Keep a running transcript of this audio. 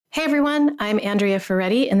Hey everyone, I'm Andrea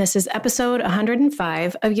Ferretti, and this is episode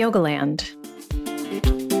 105 of Yogaland.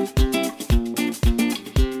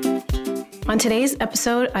 On today's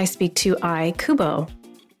episode, I speak to Ai Kubo.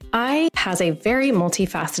 Ai has a very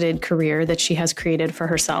multifaceted career that she has created for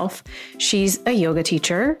herself. She's a yoga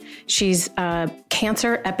teacher. She's a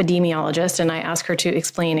cancer epidemiologist, and I asked her to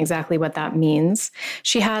explain exactly what that means.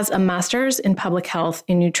 She has a master's in public health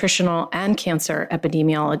in nutritional and cancer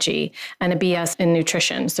epidemiology and a BS in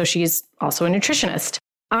nutrition. So she's also a nutritionist.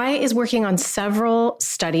 Ai is working on several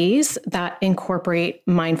studies that incorporate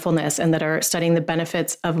mindfulness and that are studying the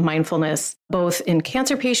benefits of mindfulness, both in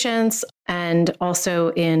cancer patients and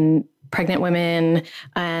also in pregnant women.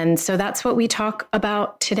 And so that's what we talk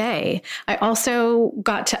about today. I also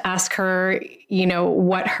got to ask her,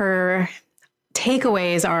 what her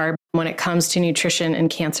takeaways are when it comes to nutrition and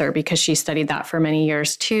cancer, because she studied that for many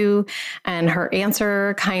years too. And her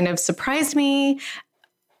answer kind of surprised me.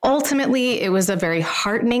 Ultimately, it was a very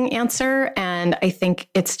heartening answer, and I think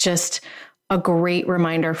it's just a great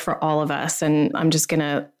reminder for all of us, and I'm just going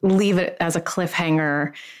to leave it as a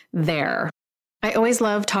cliffhanger there. I always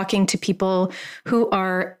love talking to people who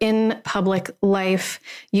are in public life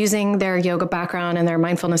using their yoga background and their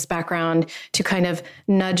mindfulness background to kind of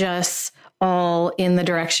nudge us all in the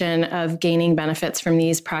direction of gaining benefits from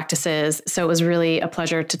these practices. So it was really a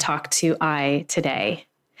pleasure to talk to Ai today.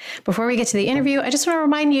 Before we get to the interview, I just want to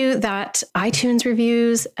remind you that iTunes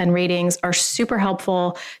reviews and ratings are super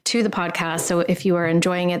helpful to the podcast. So if you are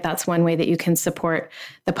enjoying it, that's one way that you can support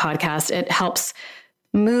the podcast. It helps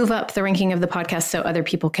move up the ranking of the podcast so other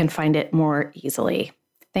people can find it more easily.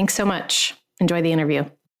 Thanks so much. Enjoy the interview.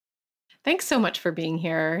 Thanks so much for being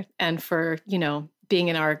here and for, being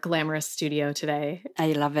in our glamorous studio today.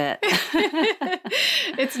 I love it.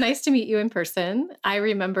 It's nice to meet you in person. I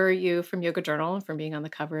remember you from Yoga Journal and from being on the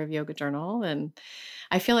cover of Yoga Journal. And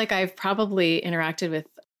I feel like I've probably interacted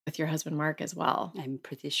with your husband, Mark, as well. I'm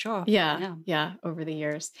pretty sure. Yeah, over the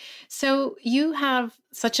years. So you have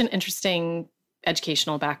such an interesting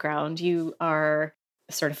educational background. You are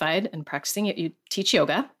certified and practicing. You teach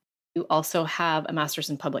yoga. You also have a master's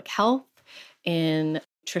in public health in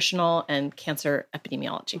nutritional and cancer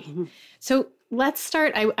epidemiology. Mm-hmm. So let's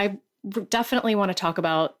start. I definitely want to talk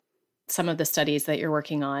about some of the studies that you're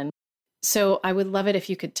working on. So I would love it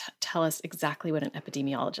if you could tell us exactly what an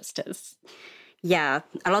epidemiologist is. Yeah,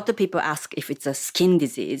 a lot of people ask if it's a skin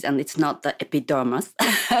disease, and it's not the epidermis.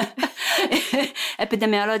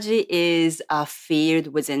 Epidemiology is a field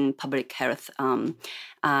within public health,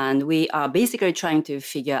 and we are basically trying to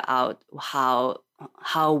figure out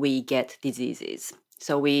how we get diseases.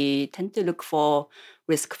 So we tend to look for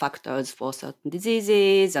risk factors for certain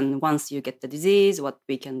diseases. And once you get the disease, what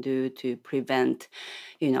we can do to prevent,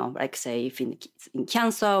 like say if in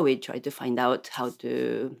cancer, we try to find out how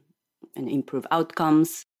to improve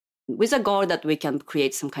outcomes with a goal that we can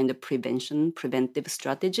create some kind of preventive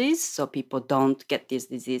strategies so people don't get these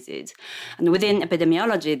diseases. And within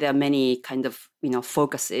epidemiology, there are many kind of,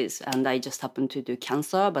 focuses. And I just happen to do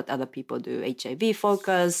cancer, but other people do HIV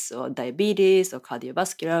focus or diabetes or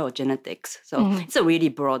cardiovascular or genetics. So It's a really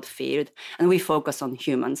broad field. And we focus on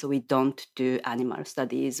humans. So we don't do animal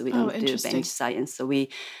studies. We don't do bench science. So we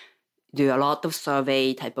do a lot of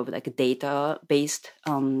survey type of like data-based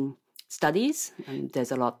studies, and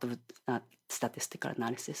there's a lot of statistical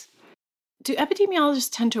analysis. Do epidemiologists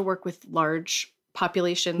tend to work with large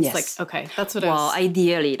populations? Yes. That's what Well,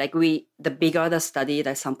 ideally, the bigger the study,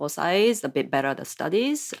 the sample size, the bit better the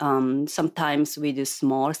studies. Sometimes we do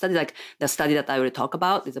small studies, like the study that I will talk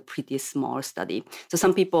about is a pretty small study. So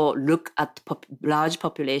some people look at large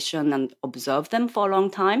population and observe them for a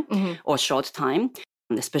long time or short time.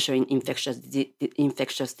 Especially in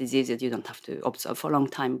infectious diseases, you don't have to observe for a long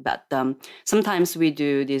time. But sometimes we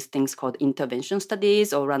do these things called intervention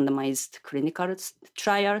studies or randomized clinical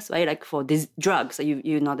trials, right? Like for these drugs, so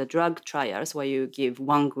the drug trials where you give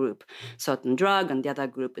one group certain drug and the other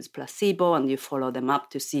group is placebo, and you follow them up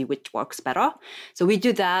to see which works better. So we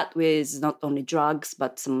do that with not only drugs,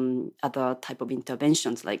 but some other type of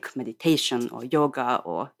interventions like meditation or yoga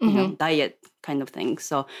or diet kind of thing.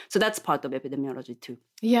 So that's part of epidemiology too.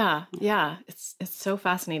 Yeah. It's so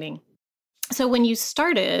fascinating. So when you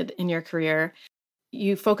started in your career,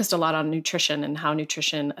 you focused a lot on nutrition and how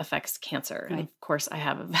nutrition affects cancer. Right. And of course, I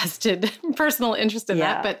have a vested personal interest in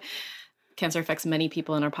that, but cancer affects many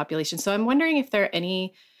people in our population. So I'm wondering if there are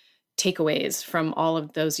any takeaways from all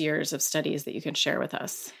of those years of studies that you can share with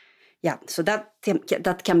us. Yeah, so that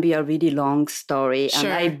can be a really long story. Sure.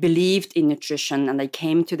 And I believed in nutrition, and I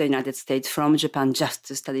came to the United States from Japan just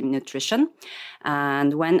to study nutrition.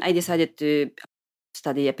 And when I decided to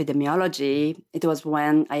study epidemiology, it was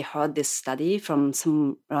when I heard this study from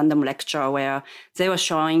some random lecturer where they were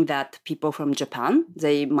showing that people from Japan,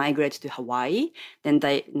 they migrate to Hawaii. Then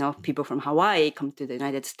people from Hawaii come to the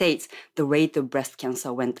United States. The rate of breast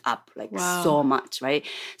cancer went up so much, right?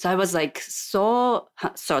 So I was so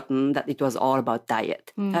certain that it was all about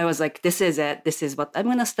diet. I was this is it. This is what I'm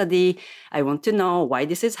going to study. I want to know why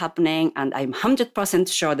this is happening. And I'm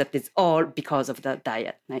 100% sure that it's all because of the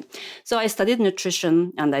diet, right? So I studied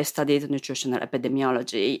nutrition and I studied nutritional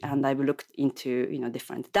epidemiology, and I've looked into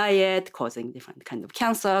different diet causing different kind of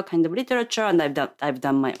cancer, kind of literature, and I've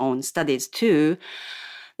done my own studies too.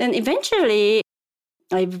 Then eventually,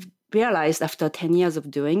 I've realized after 10 years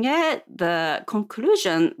of doing it, the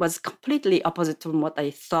conclusion was completely opposite from what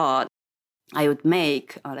I thought I would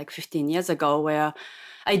make 15 years ago, where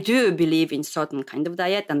I do believe in certain kind of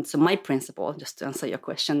diet. And so my principle, just to answer your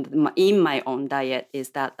question, in my own diet is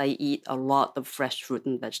that I eat a lot of fresh fruit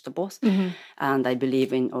and vegetables. And I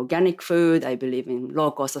believe in organic food. I believe in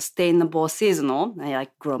local, sustainable, seasonal. I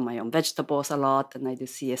grow my own vegetables a lot, and I do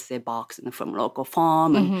CSA box from local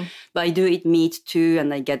farm. But I do eat meat too,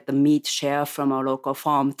 and I get the meat share from our local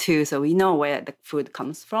farm too. So we know where the food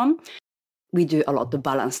comes from. We do a lot of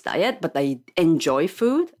balanced diet, but I enjoy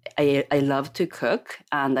food. I love to cook,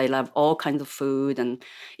 and I love all kinds of food, and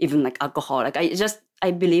even alcohol. I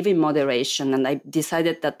believe in moderation, and I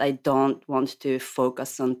decided that I don't want to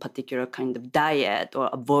focus on particular kind of diet or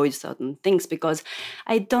avoid certain things, because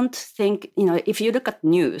I don't think, if you look at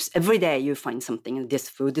news, every day you find something, and this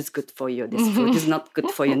food is good for you, this food is not good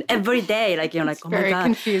for you. And every day, it's oh my very God.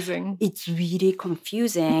 confusing. It's really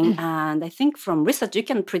confusing. And I think from research, you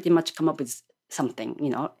can pretty much come up with something,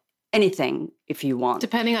 anything if you want.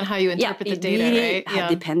 Depending on how you interpret the data, really, right? Yeah.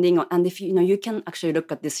 Depending on, and if you can actually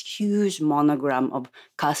look at this huge monogram of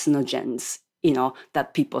carcinogens,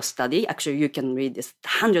 that people study. Actually, you can read this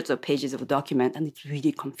hundreds of pages of document, and it's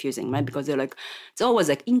really confusing, right? Because they're it's always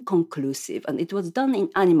inconclusive, and it was done in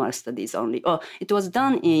animal studies only, or it was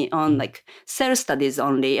done on cell studies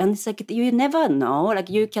only, and it's you never know.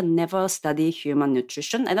 You can never study human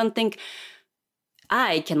nutrition. I don't think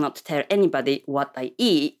I cannot tell anybody what I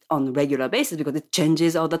eat on a regular basis, because it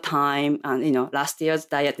changes all the time. And, last year's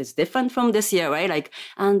diet is different from this year, right?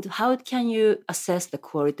 And how can you assess the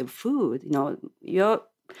quality of food?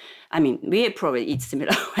 We probably eat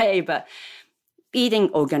similar way, but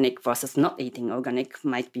eating organic versus not eating organic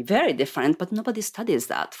might be very different, but nobody studies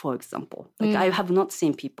that, for example. I have not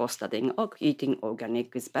seen people studying, eating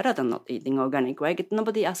organic is better than not eating organic, right?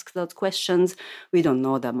 Nobody asks those questions. We don't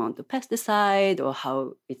know the amount of pesticide or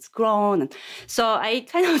how it's grown. And so I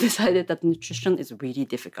kind of decided that nutrition is a really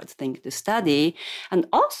difficult thing to study. And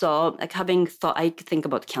also, having thought, I think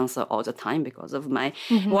about cancer all the time because of my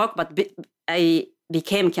work, but I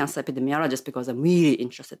became cancer epidemiologist because I'm really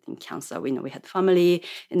interested in cancer. We had family,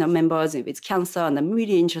 members with cancer, and I'm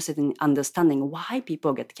really interested in understanding why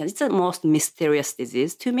people get cancer. It's the most mysterious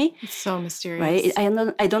disease to me. It's so mysterious,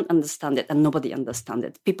 right? I don't understand it, and nobody understands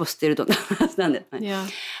it. People still don't understand it. Right? Yeah.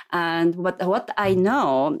 And what I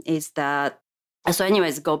know is that. So,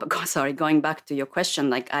 anyways, going back to your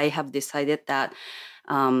question, I have decided that.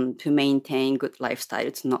 To maintain good lifestyle,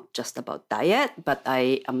 it's not just about diet, but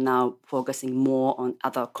I am now focusing more on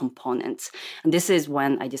other components. And this is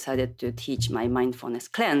when I decided to teach my mindfulness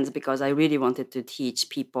cleanse, because I really wanted to teach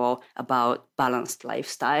people about balanced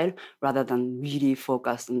lifestyle rather than really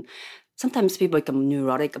focus on. Sometimes people become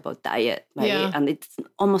neurotic about diet, right? Yeah. And it's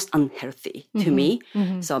almost unhealthy to me.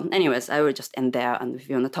 So anyways, I will just end there. And if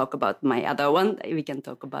you want to talk about my other one, we can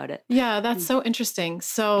talk about it. Yeah, that's so interesting.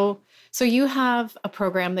 So you have a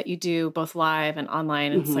program that you do both live and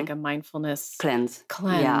online. It's like a mindfulness cleanse.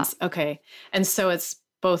 Yeah. Okay. And so it's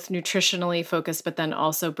both nutritionally focused, but then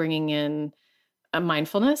also bringing in a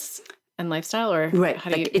mindfulness and lifestyle, or right.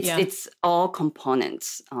 How do it's all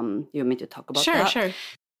components. You want me to talk about that? Sure.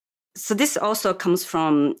 So this also comes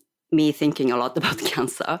from me thinking a lot about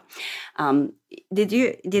cancer. Did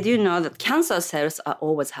you know that cancer cells are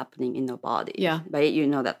always happening in your body? Yeah. Right? You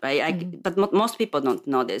know that, right? But most people don't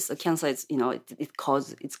know this. So cancer is,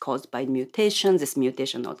 it's caused by mutations. This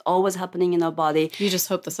mutation not always happening in our body. You just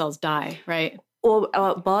hope the cells die, right? Or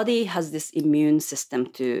our body has this immune system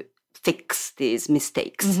to fix these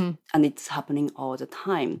mistakes, and it's happening all the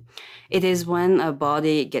time. It is when our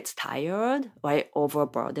body gets tired, right,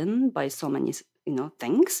 overburdened by so many,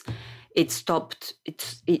 things. It stopped.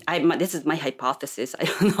 This is my hypothesis. I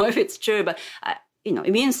don't know if it's true, but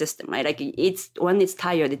immune system, right? It's when it's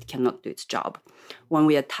tired, it cannot do its job. When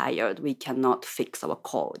we are tired, we cannot fix our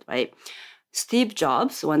cold, right? Steve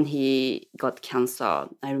Jobs, when he got cancer,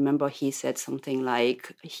 I remember he said something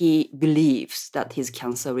like he believes that his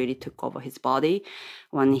cancer really took over his body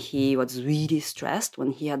when he was really stressed.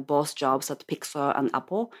 When he had both jobs at Pixar and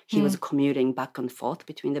Apple, he was commuting back and forth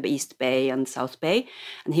between the East Bay and South Bay.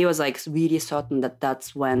 And he was like really certain that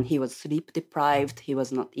that's when he was sleep deprived. He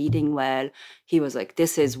was not eating well. He was like,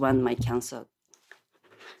 this is when my cancer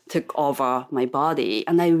took over my body.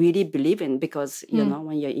 And I really believe in, because, you know,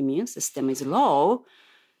 when your immune system is low,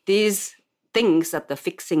 these things that are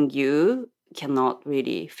fixing you cannot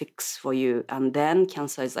really fix for you. And then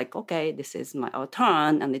cancer is like, okay, this is our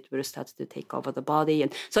turn, and it will start to take over the body.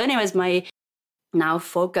 And so anyways, my now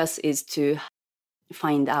focus is to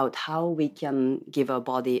find out how we can give our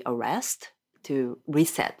body a rest to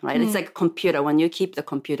reset, right? It's like a computer. When you keep the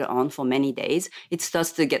computer on for many days, it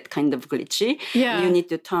starts to get kind of glitchy. Yeah. You need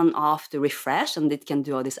to turn off to refresh, and it can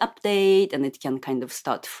do all this update, and it can kind of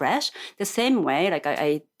start fresh. The same way, like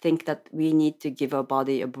I think that we need to give our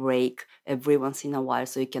body a break every once in a while,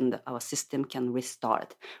 so our system can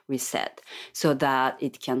restart, reset, so that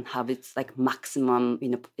it can have its like maximum,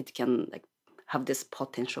 it can like have this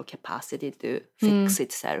potential capacity to fix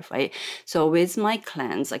itself, right? So with my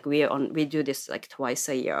cleanse, like we do this like twice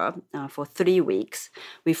a year for 3 weeks.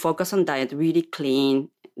 We focus on diet, really clean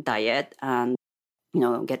diet, and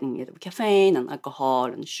getting rid of caffeine and alcohol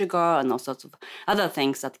and sugar and all sorts of other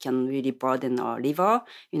things that can really burden our liver,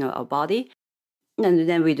 our body. And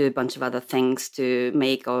then we do a bunch of other things to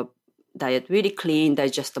make our diet really clean,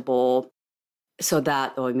 digestible, so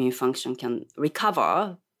that our immune function can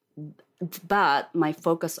recover. But my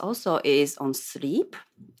focus also is on sleep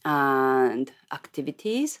and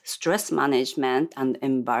activities, stress management, and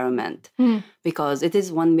environment. Because it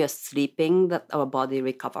is when we are sleeping that our body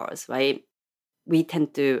recovers, right? We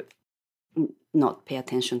tend to not pay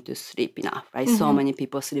attention to sleep enough, right? So many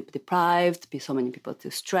people sleep deprived, so many people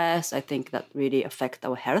too stressed. I think that really affect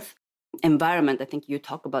our health. Environment, I think you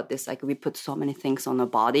talk about this, like we put so many things on our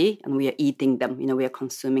body and we are eating them, we are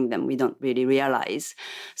consuming them. We don't really realize.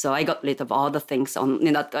 So I got rid of all the things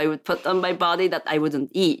that I would put on my body that I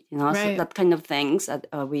wouldn't eat, Right. So that kind of things that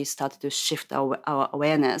we started to shift our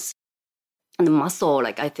awareness. And the muscle,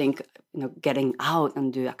 like I think, getting out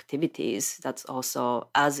and do activities, that's also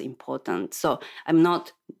as important. So I'm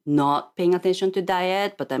not paying attention to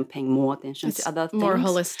diet, but I'm paying more attention to other things. More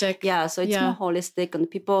holistic. Yeah, so it's more holistic.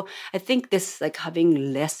 And people, I think this like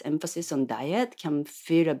having less emphasis on diet can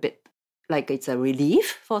feel a bit like it's a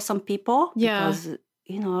relief for some people. Yeah. Because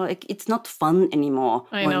like it's not fun anymore.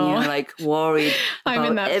 I when know. you're like worried I'm about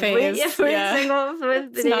in that every phase. single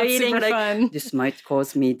food It's you're not eating, super like, fun. this might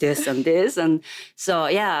cause me this and this. And so,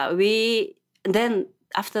 then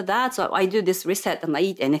after that, so I do this reset and I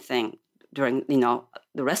eat anything during,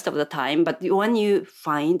 the rest of the time. But when you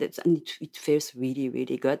find it, and it feels really,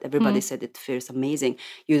 really good. Everybody said it feels amazing.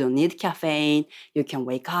 You don't need caffeine. You can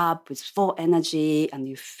wake up with full energy and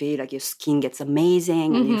you feel like your skin gets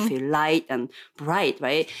amazing and you feel light and bright,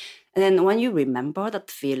 right? And then when you remember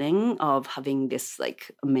that feeling of having this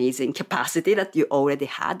like amazing capacity that you already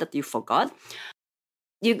had, that you forgot,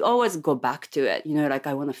 you always go back to it. Like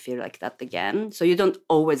I want to feel like that again. So you don't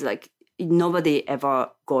always nobody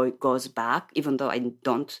ever goes back, even though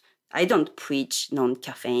I don't preach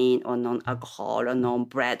non-caffeine or non-alcohol or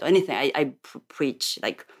non-bread or anything. I preach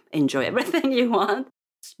like enjoy everything you want.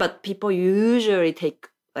 But people usually take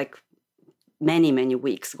like many, many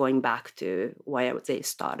weeks going back to where they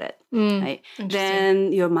started, right?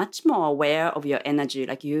 Then you're much more aware of your energy.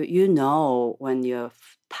 Like you know when you're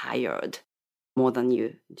tired more than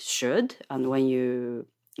you should, and when your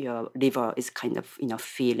liver is kind of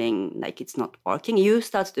feeling like it's not working, you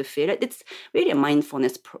start to feel it. It's really a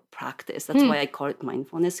mindfulness practice. That's why I call it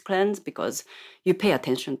mindfulness cleanse, because you pay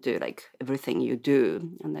attention to like everything you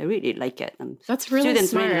do, and I really like it. And that's really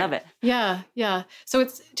students smart. really love it. Yeah. So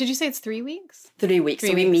did you say it's 3 weeks? 3 weeks.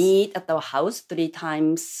 So we meet at our house 3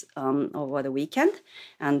 times over the weekend.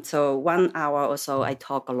 And so 1 hour or so, I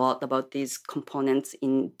talk a lot about these components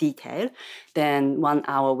in detail. Then 1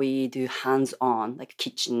 hour we do hands-on, like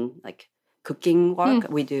kitchen, like cooking work.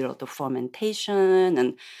 We do a lot of fermentation,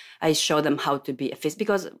 and I show them how to be efficient,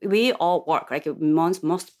 because we all work, right?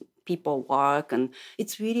 Most people work, and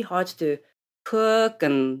it's really hard to cook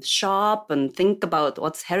and shop and think about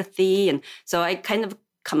what's healthy. And so I kind of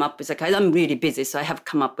come up with, like, I'm really busy, so I have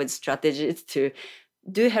come up with strategies to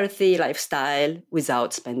do healthy lifestyle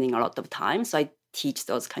without spending a lot of time. So I teach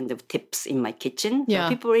those kind of tips in my kitchen. Yeah. So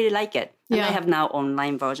people really like it. And Yeah. I have now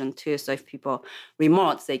online version too. So if people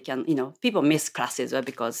remote, they can, people miss classes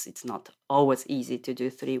because it's not always easy to do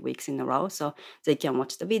 3 weeks in a row. So they can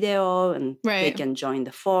watch the video and they can join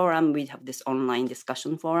the forum. We have this online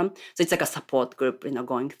discussion forum. So it's like a support group,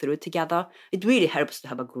 going through together. It really helps to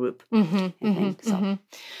have a group, I think. So.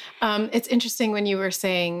 It's interesting when you were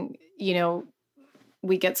saying,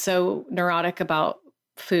 we get so neurotic about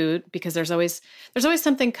food because there's always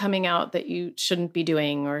something coming out that you shouldn't be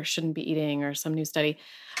doing or shouldn't be eating or some new study.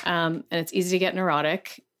 And it's easy to get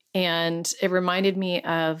neurotic. And it reminded me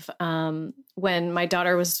of when my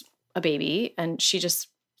daughter was a baby and she just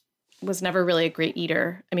was never really a great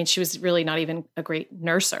eater. I mean, she was really not even a great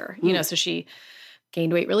nurser, so she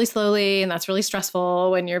gained weight really slowly, and that's really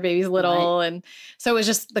stressful when your baby's little. Right. And so it was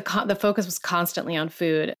just the focus was constantly on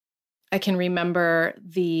food. I can remember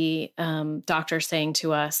the doctor saying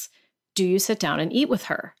to us, do you sit down and eat with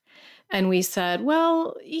her? And we said,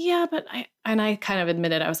 well, yeah, but I kind of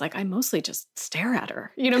admitted, I was like, I mostly just stare at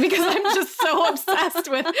her, because I'm just so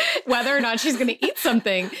obsessed with whether or not she's going to eat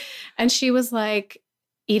something. And she was like,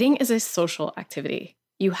 eating is a social activity.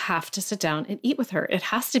 You have to sit down and eat with her. It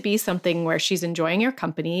has to be something where she's enjoying your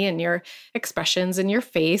company and your expressions and your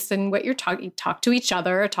face and what you talk to each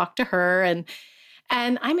other, talk to her. And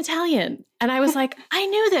I'm Italian. And I was like, I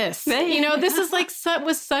knew this. This is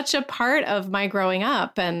was such a part of my growing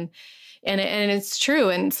up. And it's true.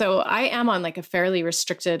 And so I am on a fairly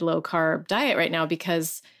restricted low carb diet right now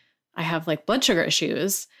because I have blood sugar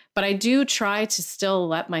issues. But I do try to still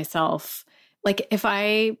let myself, if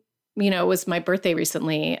I, it was my birthday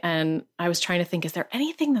recently and I was trying to think, is there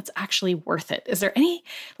anything that's actually worth it? Is there any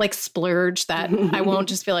splurge that I won't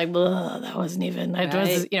just be like, that wasn't even, right.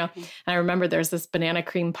 And I remember there's this banana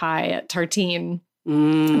cream pie at Tartine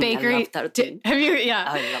Bakery. I love Tartine. Have you? Yeah.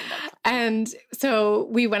 I love that. And so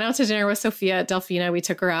we went out to dinner with Sophia at Delfina. We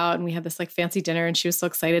took her out and we had this fancy dinner and she was so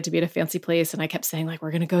excited to be at a fancy place. And I kept saying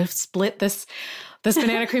we're going to go split this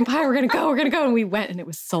banana cream pie. We're going to go. And we went and it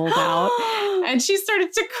was sold out. And she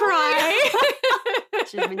started to cry.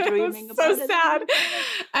 She's been dreaming it was about so it. sad.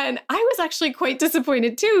 And I was actually quite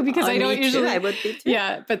disappointed too, because I don't usually. I would be too.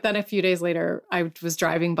 Yeah. But then a few days later, I was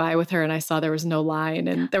driving by with her and I saw there was no line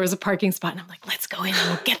and there was a parking spot. And I'm like, let's go in and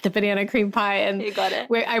we'll get the banana cream pie. And you got it.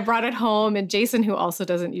 I brought it home. And Jason, who also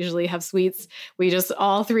doesn't usually have sweets, we just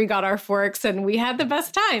all three got our forks and we had the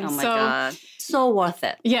best time. Oh my God. So worth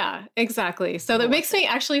it. Yeah, exactly. So that makes me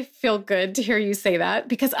actually feel good to hear you say that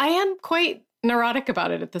because I am quite neurotic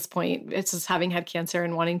about it at this point. It's just having had cancer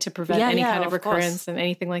and wanting to prevent any kind of recurrence and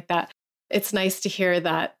anything like that. It's nice to hear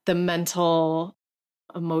that the mental,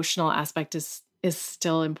 emotional aspect is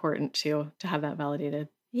still important too, to have that validated.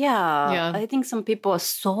 Yeah. I think some people are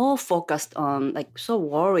so focused on, so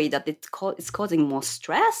worried that it's causing more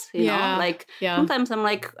stress, you know? Sometimes I'm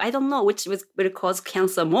like, I don't know which will cause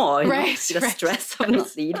cancer more, the stress of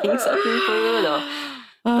not eating certain food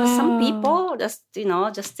But some people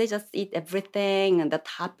they just eat everything and that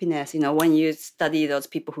happiness, when you study those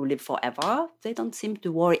people who live forever, they don't seem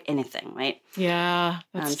to worry anything, right? Yeah,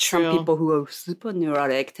 that's true. Some people who are super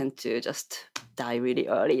neurotic tend to just die really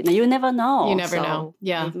early. You never know. You never know.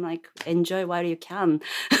 Yeah. I'm like, enjoy while you can.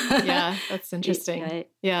 Yeah, that's interesting. Right?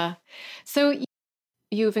 Yeah. So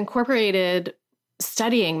you've incorporated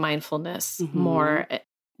studying mindfulness more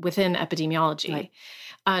within epidemiology. Right.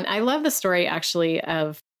 And I love the story actually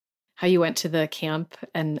of how you went to the camp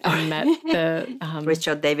and met the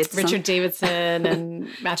Richard Davidson and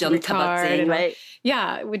Matthew John Ricard. Kabat-Zinn, right?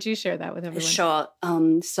 Yeah. Would you share that with everyone? Sure.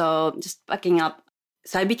 So just backing up.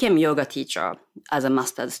 So I became a yoga teacher as a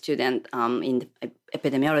master's student in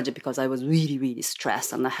epidemiology because I was really, really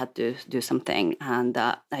stressed and I had to do something. And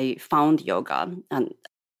I found yoga and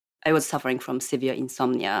I was suffering from severe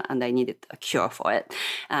insomnia and I needed a cure for it.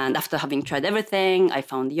 And after having tried everything, I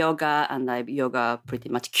found yoga and yoga pretty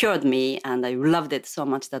much cured me. And I loved it so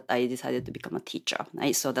much that I decided to become a teacher,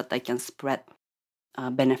 right? So that I can spread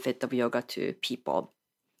benefit of yoga to people.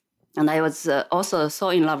 And I was also so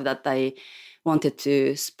in love that I wanted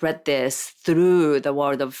to spread this through the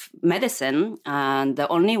world of medicine. And the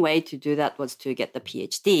only way to do that was to get the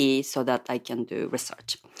PhD so that I can do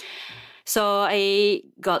research. So I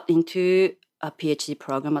got into a PhD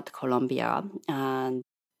program at Columbia. And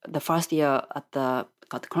the first year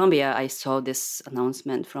at Columbia, I saw this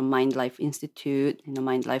announcement from Mind Life Institute.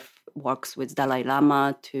 Mind Life works with Dalai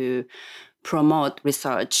Lama to promote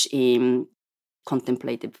research in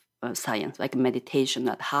contemplative science, like meditation,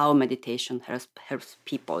 that how meditation helps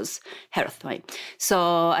people's health, right? So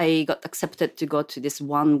I got accepted to go to this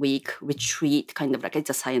 1 week retreat, kind of like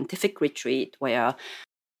it's a scientific retreat where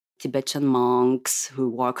Tibetan monks who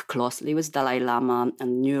work closely with Dalai Lama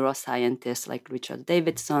and neuroscientists like Richard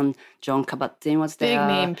Davidson, John Kabat-Zinn was there. Big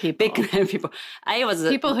name people. Big name people. I was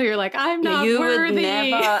people who you're like, I'm not you worthy. Would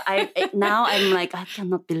never. Now I'm like, I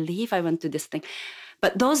cannot believe I went to this thing.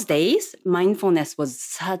 But those days, mindfulness was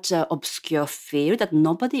such an obscure field that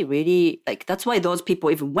nobody really, like, that's why those people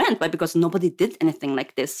even went, right? Because nobody did anything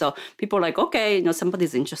like this. So people were like, okay,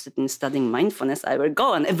 somebody's interested in studying mindfulness, I will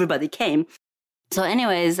go. And everybody came. So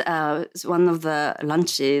anyways, one of the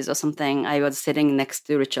lunches or something, I was sitting next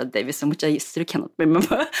to Richard Davidson, which I still cannot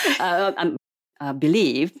remember,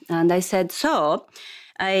 believe. And I said, so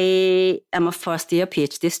I am a first-year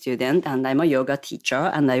PhD student and I'm a yoga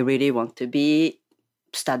teacher and I really want to be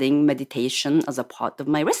studying meditation as a part of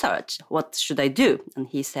my research. What should I do? And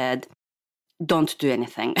he said, don't do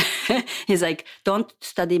anything. He's like, don't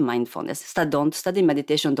study mindfulness. Don't study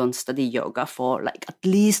meditation. Don't study yoga for like at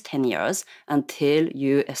least 10 years until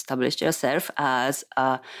you establish yourself as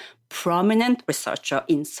a prominent researcher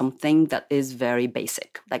in something that is very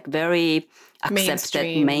basic, like very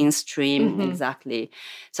accepted, mainstream, exactly.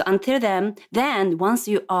 So until then once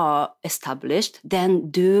you are established,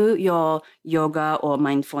 then do your yoga or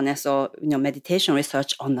mindfulness or meditation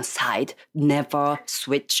research on the side. Never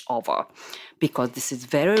switch over, because this is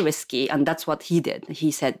very risky. And that's what he did.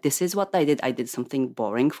 He said, this is what I did. I did something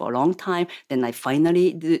boring for a long time. Then I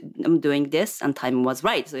finally am doing this, and time was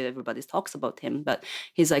right. So everybody talks about him. But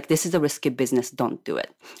he's like, this is a risky business. Don't do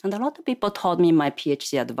it. And a lot of people told me, my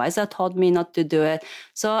PhD advisor told me not to do it.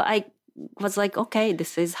 So I was like, okay,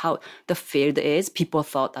 this is how the field is. People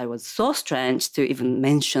thought I was so strange to even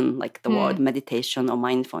mention like the word meditation or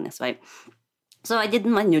mindfulness, right? So I did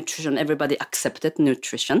my nutrition. Everybody accepted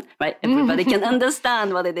nutrition, right? Everybody can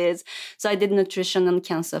understand what it is. So I did nutrition and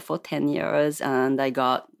cancer for 10 years and I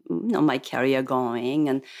got my career going.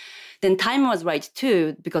 And then time was right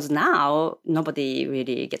too, because now nobody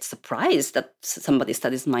really gets surprised that somebody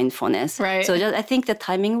studies mindfulness. Right. So I think the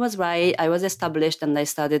timing was right. I was established and I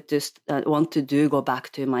started to go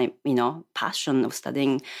back to my, passion of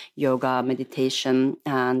studying yoga, meditation.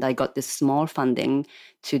 And I got this small funding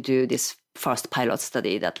to do this first pilot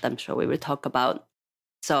study that I'm sure we will talk about.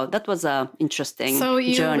 So that was an interesting So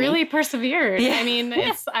you journey. really persevered. Yeah. I mean,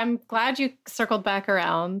 I'm glad you circled back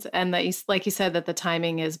around and that you, like you said, that the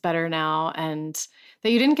timing is better now and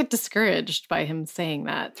that you didn't get discouraged by him saying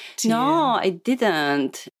that to you. No, I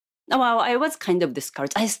didn't. Well, I was kind of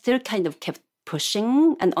discouraged. I still kind of kept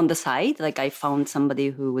pushing, and on the side, like I found somebody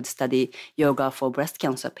who would study yoga for breast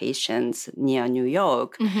cancer patients near New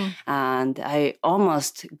York. And I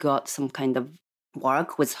almost got some kind of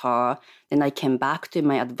work with her. Then I came back to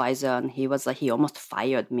my advisor and he was like, he almost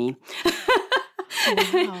fired me.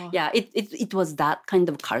 Wow. Yeah, it was that kind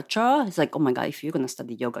of culture. It's like, oh my God, if you're going to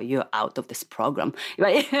study yoga, you're out of this program.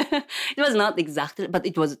 Right? It was not exactly, but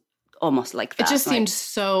it was almost like that. It just seemed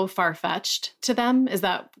so far-fetched to them. Is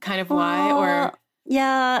that kind of why? Or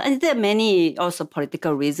yeah, and there are many also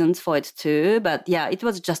political reasons for it too. But yeah, it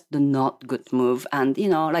was just the not good move. And,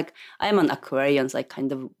 like I'm an Aquarian, so I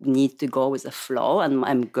kind of need to go with the flow, and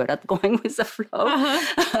I'm good at going with the flow.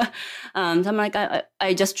 And I'm like,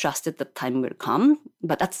 I just trusted that time will come.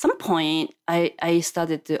 But at some point, I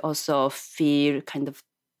started to also feel kind of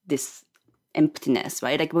this emptiness,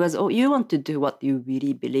 right? Like, because you want to do what you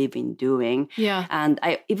really believe in doing. Yeah. And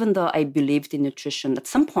even though I believed in nutrition, at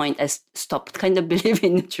some point I stopped kind of believing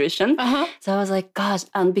in nutrition. So I was like, gosh,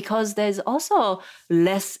 and because there's also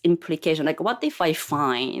less implication. Like, what if I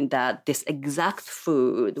find that this exact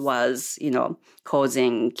food was,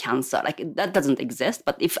 causing cancer? Like, that doesn't exist.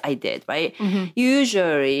 But if I did, right?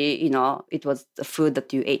 Usually, it was the food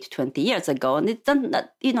that you ate 20 years ago, and it doesn't,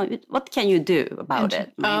 what can you do about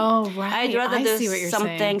it? Right? Oh, right. I'd rather I do see what you're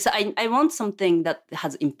something. saying. So I want something that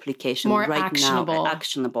has implication More right actionable. now.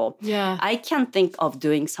 Actionable. Yeah. I can't think of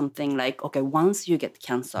doing something like, okay, once you get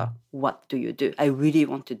cancer, what do you do? I really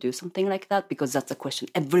want to do something like that because that's a question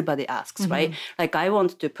everybody asks, right? Like I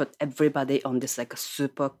want to put everybody on this like a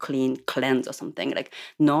super clean cleanse or something, like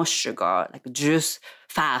no sugar, like juice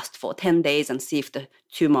fast for 10 days and see if the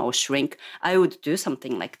tumor will shrink. I would do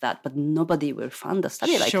something like that, but nobody will fund a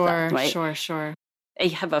study like that, right? Sure. I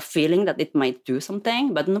have a feeling that it might do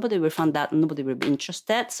something, but nobody will fund that. Nobody will be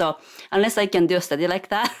interested. So unless I can do a study like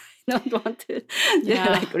that, I don't want to do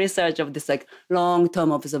like research of this like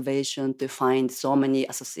long-term observation to find so many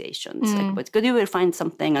associations. Like, but good, you will find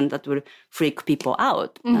something and that will freak people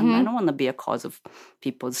out. And I don't want to be a cause of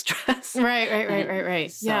people's stress. Right.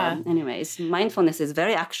 So anyways, mindfulness is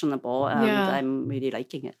very actionable and I'm really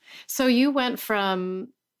liking it. So you went from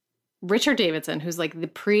Richard Davidson, who's like the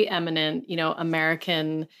preeminent,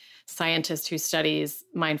 American scientist who studies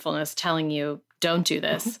mindfulness telling you, don't do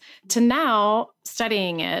this, to now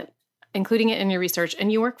studying it, including it in your research,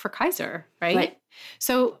 and you work for Kaiser, right? Right.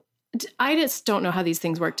 So I just don't know how these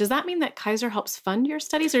things work. Does that mean that Kaiser helps fund your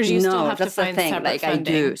studies, or do you still have to find separate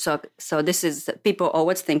funding? I do. So this is, people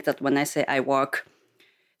always think that when I say I work,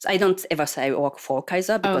 so I don't ever say I work for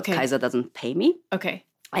Kaiser because Kaiser doesn't pay me. Okay.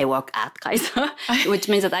 I work at Kaiser, which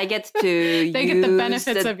means that I get to use get the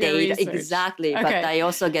benefits of your data. research. Exactly. Okay. But I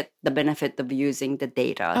also get the benefit of using the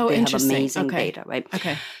data. Oh, they interesting. have amazing data, right?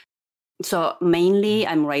 Okay. So mainly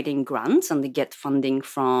I'm writing grants and they get funding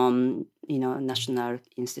from, National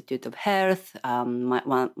Institute of Health.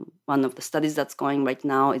 One of the studies that's going right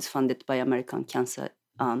now is funded by American Cancer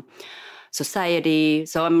Society.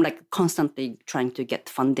 So I'm constantly trying to get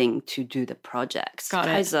funding to do the projects. Got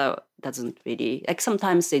it. Kaiser doesn't really,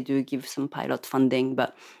 sometimes they do give some pilot funding,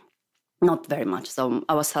 but not very much. So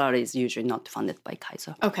our salary is usually not funded by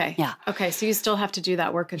Kaiser. Okay. Yeah. Okay. So you still have to do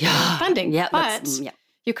that work of your own funding. Yeah. But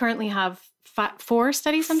you currently have 4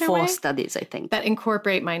 studies underway? 4 studies, I think. That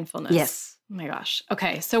incorporate mindfulness. Yes. Oh my gosh.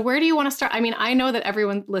 Okay. So where do you want to start? I mean, I know that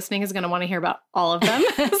everyone listening is going to want to hear about all of them,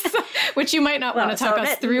 which you might not want to talk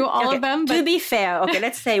us through all of them. But to be fair,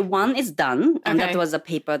 let's say one is done. And that was a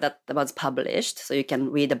paper that was published. So you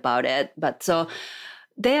can read about it. But so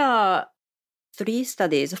there are 4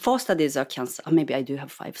 studies are cancer. Or maybe I do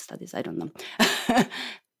have 5 studies. I don't know.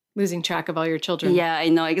 Losing track of all your children. Yeah, I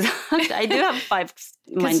know exactly. I do have 5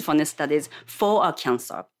 mindfulness studies. 4 are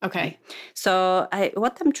cancer. Okay. So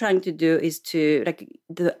what I'm trying to do is to,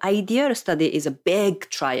 the ideal study is a big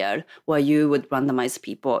trial where you would randomize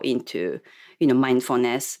people into,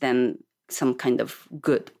 mindfulness, then some kind of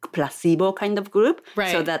good placebo kind of group,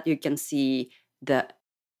 right, so that you can see the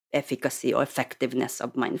efficacy or effectiveness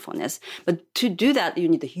of mindfulness. But to do that, you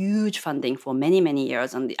need a huge funding for many, many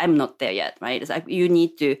years. And I'm not there yet, right? It's you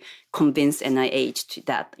need to convince NIH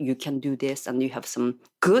that you can do this and you have some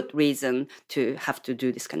good reason to have to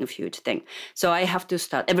do this kind of huge thing. So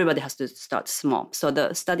everybody has to start small. So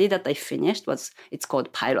the study that I finished it's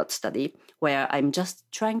called pilot study, where I'm just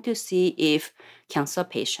trying to see if cancer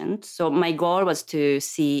patients, so my goal was to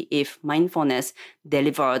see if mindfulness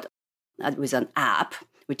delivered with an app,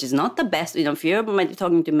 which is not the best. If you're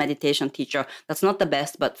talking to a meditation teacher, that's not the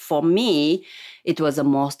best. But for me, it was the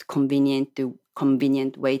most convenient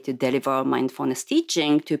way to deliver mindfulness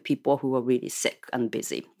teaching to people who are really sick and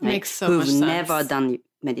busy. Right? Makes so much sense. Who've never done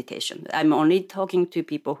meditation. I'm only talking to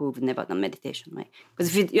people who've never done meditation, right?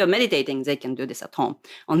 Because if you're meditating, they can do this at home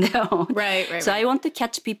on their own. Right. So I want to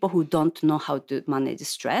catch people who don't know how to manage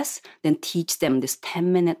stress, then teach them this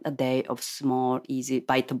 10 minutes a day of small, easy,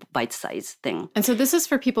 bite-sized thing. And so this is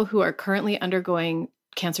for people who are currently undergoing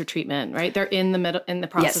cancer treatment, right? They're in the process of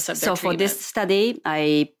their treatment. So for this study,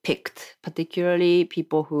 I picked particularly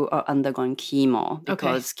people who are undergoing chemo,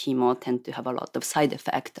 because chemo tend to have a lot of side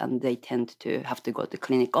effects and they tend to have to go to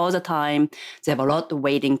clinic all the time. They have a lot of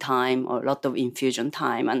waiting time or a lot of infusion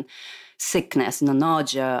time and sickness,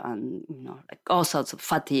 nausea and all sorts of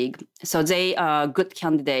fatigue. So they are a good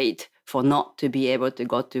candidate for not to be able to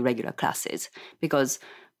go to regular classes, because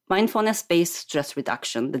mindfulness-based stress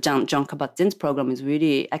reduction, the Jon Kabat-Zinn's program is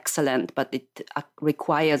really excellent, but it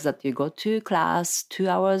requires that you go to class 2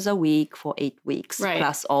 hours a week for 8 weeks,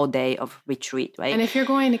 plus all day of retreat, right? And if you're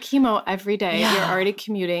going to chemo every day, you're already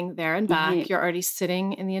commuting there and back. You're already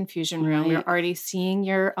sitting in the infusion room. You're already seeing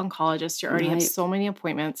your oncologist. You already have so many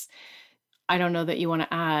appointments. I don't know that you want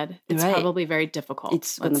to add. It's probably very difficult.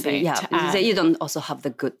 It's going to be, to add. You don't also have the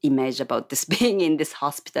good image about this being in this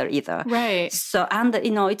hospital either. Right. So, and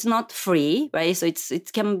it's not free, right? So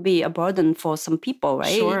it can be a burden for some people,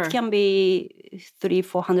 right? Sure. It can be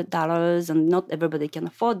 $300-400 and not everybody can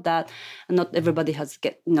afford that. And not everybody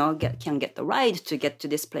can get the ride to get to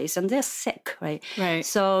this place and they're sick, right? Right.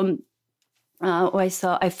 So I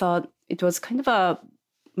thought it was kind of a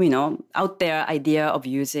out there idea of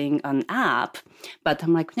using an app, but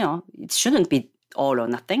I'm like, it shouldn't be all or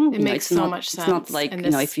nothing. It makes so much sense. It's not like,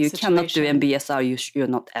 if you cannot do MBSR, you're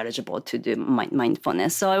not eligible to do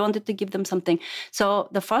mindfulness. So I wanted to give them something. So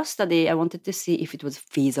the first study, I wanted to see if it was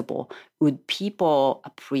feasible. Would people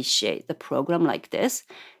appreciate the program like this?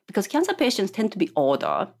 Because cancer patients tend to be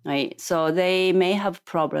older, right? So they may have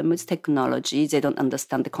problem with technology. They don't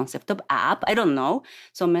understand the concept of app. I don't know.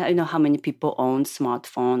 So I know how many people own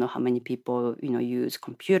smartphone or how many people, use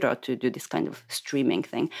computer to do this kind of streaming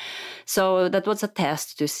thing. So that was a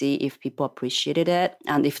test to see if people appreciated it.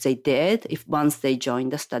 And if they did, if once they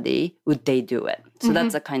joined the study, would they do it? So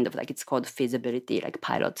that's a kind of it's called feasibility,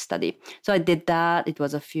 pilot study. So I did that. It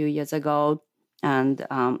was a few years ago. And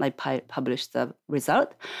I published the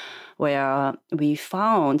result where we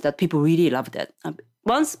found that people really loved it.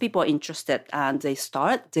 Once people are interested and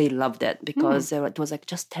they loved it because it was like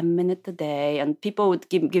just 10 minutes a day. And people would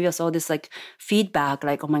give us all this like feedback,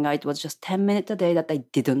 like, oh my God, it was just 10 minutes a day that I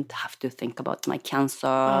didn't have to think about my cancer.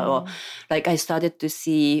 Or like I started to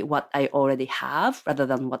see what I already have rather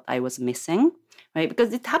than what I was missing, right?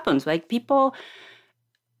 Because it happens, like people,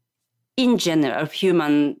 in general,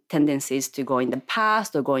 human tendencies to go in the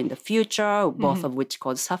past or go in the future, both of which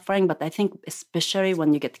cause suffering. But I think especially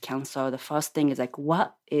when you get cancer, the first thing is like,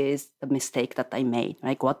 what is the mistake that I made?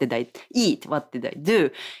 Like, what did I eat? What did I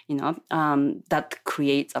do? That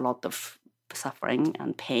creates a lot of suffering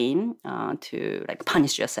and pain to like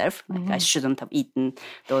punish yourself. Like I shouldn't have eaten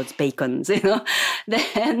those bacons,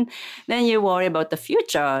 Then you worry about the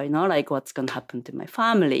future, like what's going to happen to my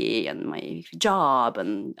family and my job,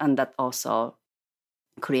 and that also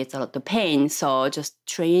creates a lot of pain. So just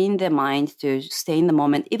train the mind to stay in the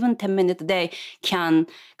moment. Even 10 minutes a day can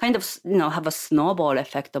kind of, have a snowball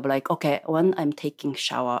effect of like, okay, when I'm taking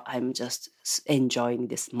shower, I'm just enjoying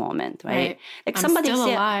this moment, right? Like I'm somebody still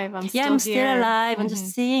say, alive. I'm I'm still still alive. And just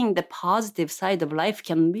seeing the positive side of life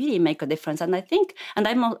can really make a difference. And I think, and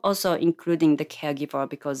I'm also including the caregiver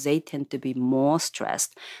because they tend to be more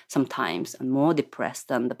stressed sometimes and more depressed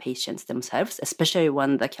than the patients themselves, especially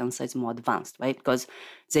when the cancer is more advanced, right? Because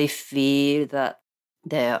they feel that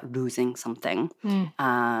they're losing something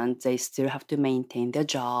and they still have to maintain their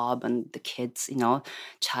job and the kids,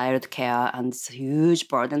 childcare, and it's a huge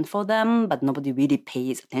burden for them, but nobody really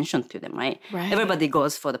pays attention to them, right? Everybody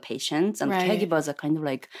goes for the patients, and caregivers are kind of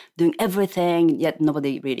like doing everything, yet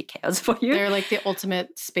nobody really cares for you. They're like the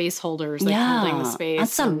ultimate space holders, like holding the space.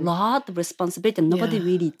 That's a lot of responsibility, and nobody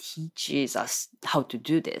really teaches us how to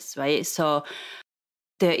do this, right? So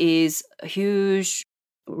there is a huge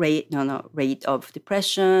rate of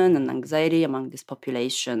depression and anxiety among this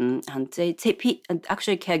population, and and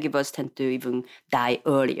actually caregivers tend to even die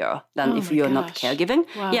earlier than if you're not caregiving.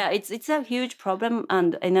 Yeah, it's a huge problem,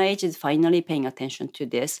 and NIH is finally paying attention to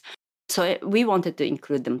this. So we wanted to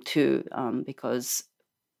include them too, because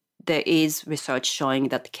there is research showing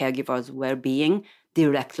that caregivers' well-being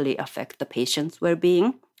directly affect the patient's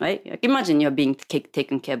well-being. Right? Like imagine you're being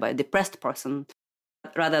taken care by a depressed person,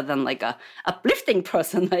 rather than like a uplifting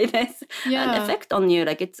person, like this, an effect on you,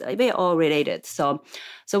 like we're all related. So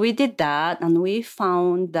we did that, and we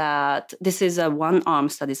found that this is a one-arm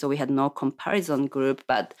study, so we had no comparison group,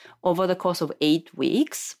 but over the course of 8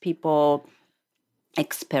 weeks, people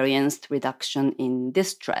experienced reduction in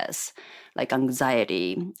distress, like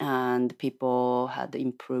anxiety, and people had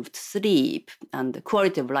improved sleep and the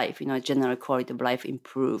quality of life, general quality of life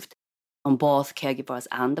improved on both caregivers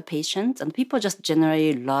and the patients. And people just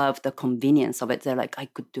generally love the convenience of it. They're like, I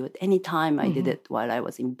could do it anytime. I did it while I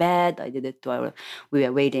was in bed. I did it while we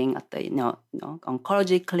were waiting at the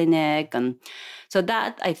oncology clinic. And so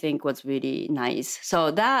that, I think, was really nice.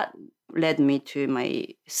 So that led me to my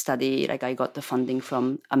study. Like I got the funding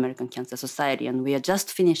from American Cancer Society, and we are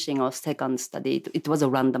just finishing our second study. It was a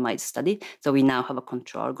randomized study, so we now have a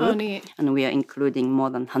control group, and we are including more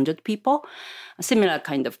than 100 people, a similar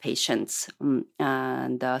kind of patients.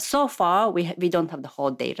 And so far, we don't have the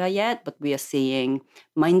whole data yet, but we are seeing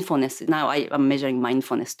mindfulness. Now I'm measuring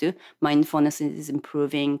mindfulness too. Mindfulness is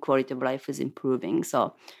improving, quality of life is improving.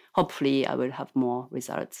 So hopefully I will have more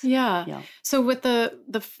results. Yeah. So with the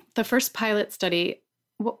first pilot study,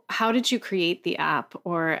 how did you create the app,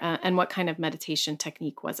 or and what kind of meditation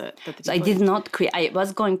technique was it? So I did not create. I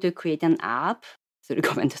was going to create an app through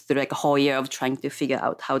like a whole year of trying to figure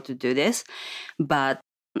out how to do this, but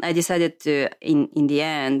I decided to, in the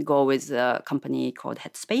end, go with a company called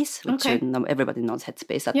Headspace, which everybody knows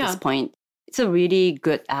Headspace at this point. It's a really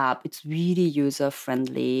good app. It's really user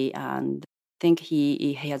friendly, and I think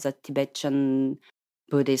he has a Tibetan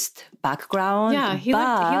Buddhist background. Yeah, he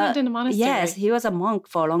lived in a monastery. Yes, he was a monk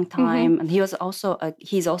for a long time, and he's also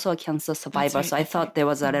a cancer survivor. Right, so I thought there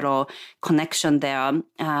was a little connection there.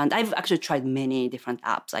 And I've actually tried many different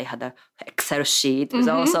apps. I had an Excel sheet with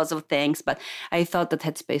all sorts of things, but I thought that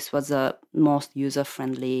Headspace was the most user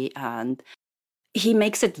friendly, and he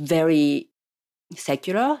makes it very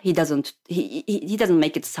secular. He doesn't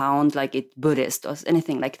make it sound like it's Buddhist or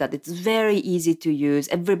anything like that. It's very easy to use.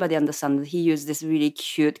 Everybody understands. He used this really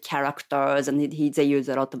cute characters, and they use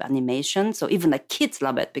a lot of animation. So even like kids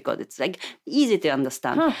love it because it's like easy to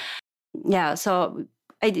understand. Yeah, so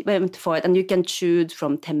I went for it, and you can choose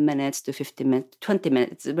from 10 minutes to 50 minutes, 20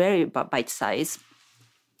 minutes. It's very bite size.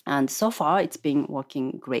 And so far, it's been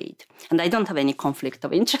working great. And I don't have any conflict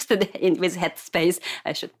of interest with Headspace.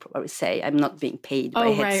 I should probably say I'm not being paid by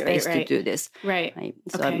Headspace to do this. Right.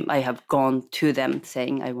 So I have gone to them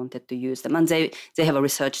saying I wanted to use them. And they have a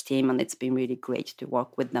research team, and it's been really great to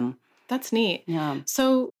work with them. That's neat. Yeah.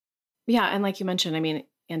 So, and like you mentioned, I mean,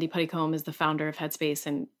 Andy Puttycombe is the founder of Headspace,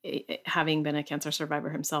 and having been a cancer survivor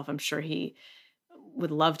himself, I'm sure he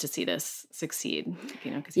would love to see this succeed.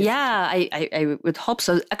 I would hope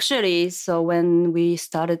so. Actually, so when we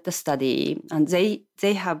started the study, and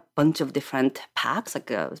they have a bunch of different packs, like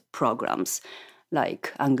programs,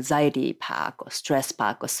 like anxiety pack or stress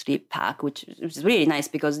pack or sleep pack, which is really nice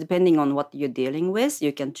because depending on what you're dealing with,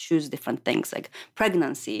 you can choose different things like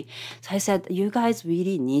pregnancy. So I said, you guys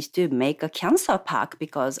really need to make a cancer pack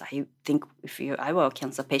because I think if I were a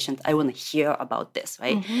cancer patient, I want to hear about this,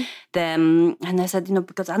 right? Mm-hmm. Then, and I said,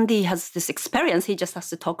 because Andy has this experience, he just has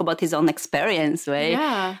to talk about his own experience, right?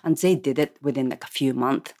 Yeah. And they did it within like a few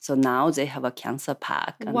months. So now they have a cancer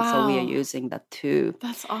pack. And so we are using that too.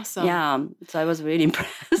 That's awesome. Yeah. So I was really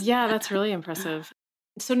impressed. Yeah, that's really impressive.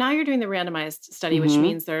 So now you're doing the randomized study, which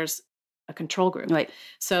means there's a control group. Right.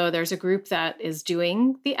 So there's a group that is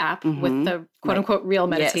doing the app with the quote unquote real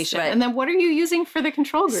meditation. Yes, right. And then what are you using for the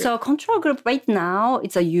control group? So control group right now,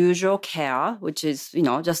 it's a usual care, which is,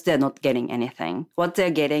 just they're not getting anything. What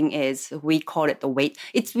they're getting is, we call it the weight.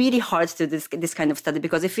 It's really hard to do this kind of study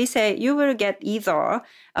because if we say you will get either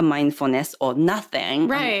a mindfulness or nothing,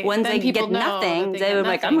 right? When they get nothing, they were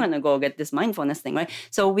like, I'm going to go get this mindfulness thing, right?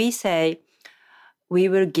 So we say, we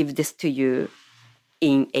will give this to you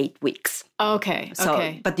in 8 weeks. Okay.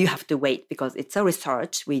 But you have to wait because it's a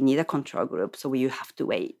research. We need a control group. So you have to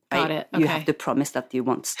wait. Right? Got it. Okay. You have to promise that you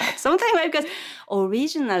won't start something like because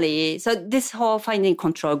originally, so this whole finding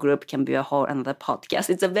control group can be a whole another podcast.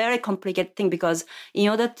 It's a very complicated thing because in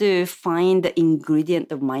order to find the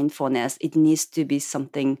ingredient of mindfulness, it needs to be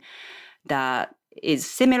something that is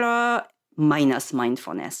similar minus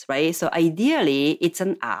mindfulness, right? So ideally, it's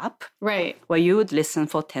an app, right, where you would listen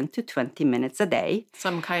for 10 to 20 minutes a day.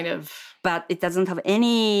 Some kind of... But it doesn't have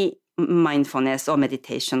any mindfulness or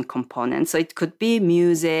meditation component. So it could be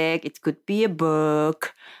music, it could be a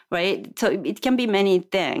book, right? So it can be many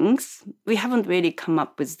things. We haven't really come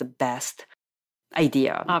up with the best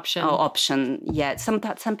option yet. Some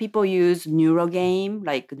people use neurogame,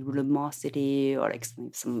 like Lumosity, or like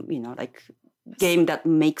some, like game that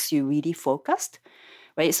makes you really focused,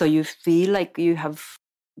 right? So you feel like you have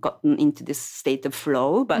gotten into this state of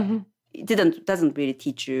flow, but it doesn't really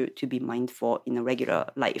teach you to be mindful in a regular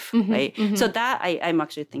life, right? So that I'm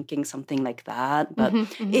actually thinking something like that, but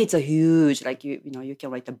it's a huge, like you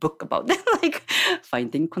can write a book about that, like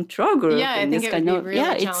finding control group. Yeah, I think it would be really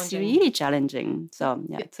challenging. It's really challenging. So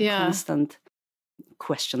it's a constant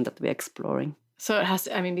question that we're exploring. So it has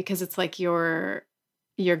to, because it's like your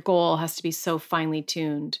goal has to be so finely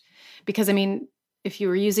tuned. Because if you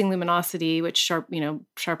were using luminosity, which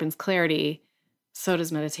sharpens clarity, so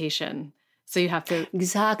does meditation. So you have to...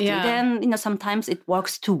 Exactly. Yeah. Then, sometimes it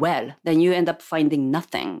works too well. Then you end up finding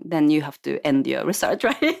nothing. Then you have to end your research,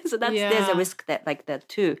 right? So there's a risk like that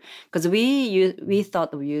too. Because we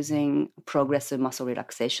thought of using progressive muscle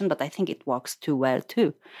relaxation, but I think it works too well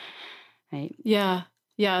too. Right? Yeah.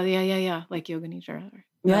 Like Yoga Nidra.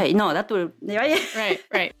 Right. No, that will... Right.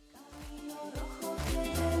 Right.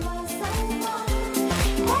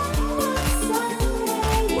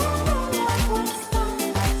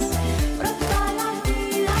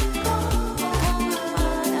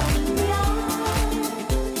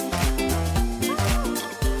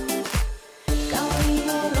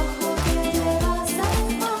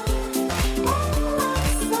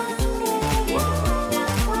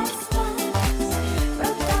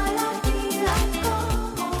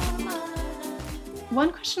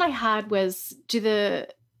 One question I had was, do the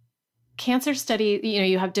cancer study,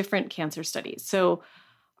 you have different cancer studies. So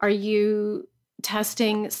are you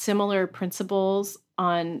testing similar principles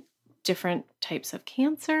on different types of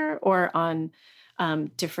cancer or on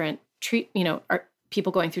different are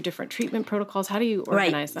people going through different treatment protocols? How do you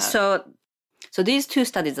organize that? So these two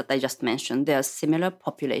studies that I just mentioned, they are similar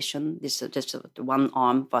population. This is just one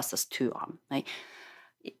arm versus two arm, right?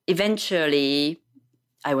 Eventually,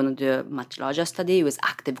 I want to do a much larger study with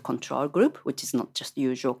active control group, which is not just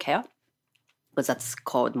usual care, because that's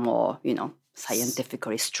called more,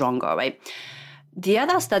 scientifically stronger, right? The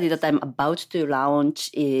other study that I'm about to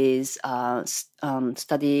launch is a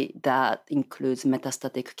study that includes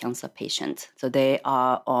metastatic cancer patients. So they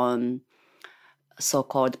are on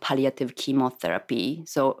so-called palliative chemotherapy.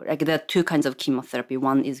 So like there are two kinds of chemotherapy.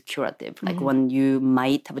 One is curative, like when you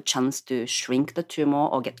might have a chance to shrink the tumor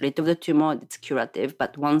or get rid of the tumor, it's curative.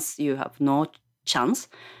 But once you have no chance,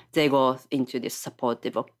 they go into this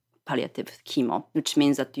supportive or palliative chemo, which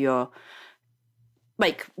means that your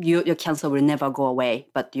cancer will never go away,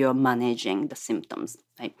 but you're managing the symptoms,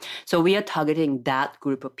 right? So we are targeting that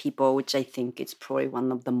group of people, which I think is probably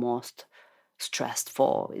one of the most stressed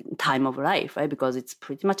for time of life, right? Because it's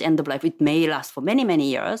pretty much end of life. It may last for many, many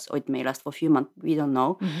years, or it may last for a few months. We don't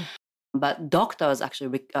know. But doctors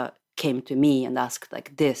actually came to me and asked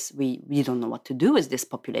like this, we don't know what to do with this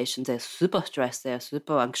population. They're super stressed. They're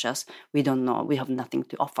super anxious. We don't know. We have nothing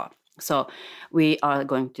to offer. So we are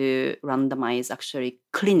going to randomize actually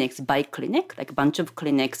clinics by clinic, like a bunch of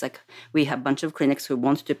clinics. Like we have a bunch of clinics who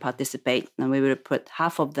want to participate, and we will put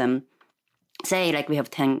half of them, say like we have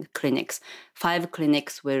 10 clinics, 5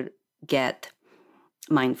 clinics will get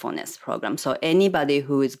mindfulness program. So anybody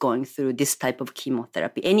who is going through this type of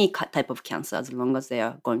chemotherapy, any type of cancer, as long as they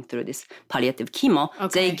are going through this palliative chemo,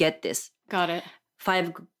 they get this. Got it.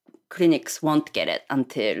 5 clinics won't get it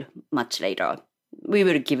until much later. We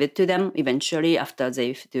will give it to them eventually after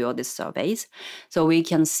they do all these surveys. So we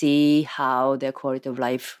can see how their quality of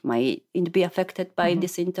life might be affected by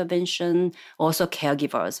this intervention. Also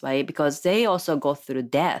caregivers, right? Because they also go through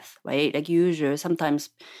death, right? Like usually, sometimes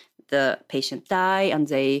the patient die and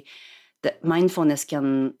the mindfulness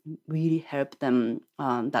can really help them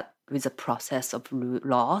that with the process of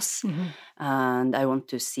loss. And I want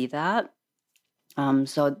to see that.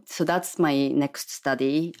 So that's my next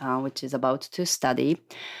study, which is about to study.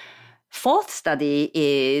 4th study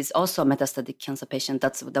is also a metastatic cancer patient.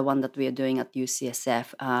 That's the one that we are doing at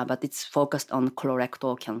UCSF, but it's focused on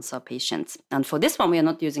colorectal cancer patients. And for this one, we are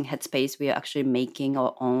not using Headspace. We are actually making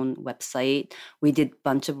our own website. We did a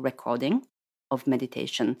bunch of recording of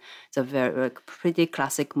meditation. It's a very pretty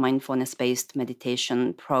classic mindfulness-based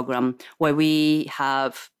meditation program where we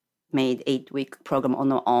have made 8-week program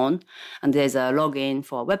on our own. And there's a login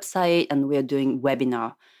for a website, and we're doing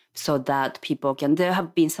webinar so that people can, there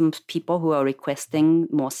have been some people who are requesting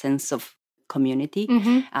more sense of community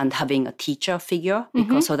and having a teacher figure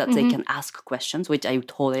because so that they can ask questions, which I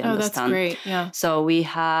totally understand. That's great. Yeah. So we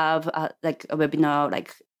have like a webinar,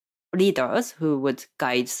 like leaders who would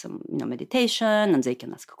guide some meditation, and they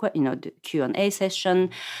can ask the Q&A session,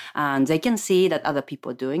 and they can see that other people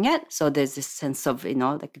are doing it. So there's this sense of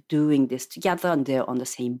like doing this together, and they're on the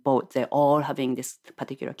same boat. They're all having this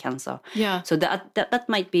particular cancer. Yeah. So that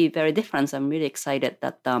might be very different. So I'm really excited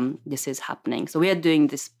that this is happening. So we are doing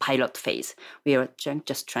this pilot phase. We are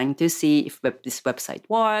just trying to see if this website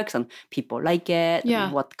works and people like it,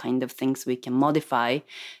 and what kind of things we can modify.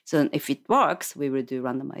 So if it works, we will do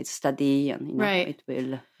randomized study, and it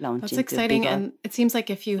will launch. That's into exciting. bigger. And it seems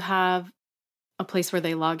like if you have a place where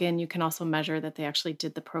they log in, you can also measure that they actually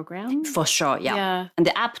did the program. For sure, yeah. And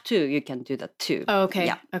the app too, you can do that too. Oh, okay.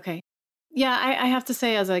 Yeah. Okay. Yeah, I have to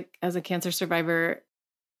say, as a cancer survivor,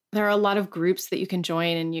 there are a lot of groups that you can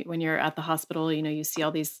join, and when you're at the hospital, you see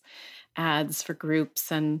all these ads for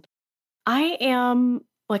groups, and I am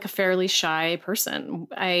like a fairly shy person.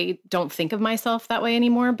 I don't think of myself that way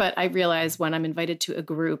anymore, but I realize when I'm invited to a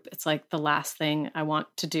group, it's like the last thing I want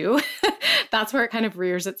to do. That's where it kind of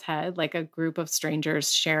rears its head, like a group of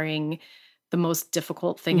strangers sharing the most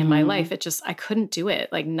difficult thing in my life. I couldn't do it.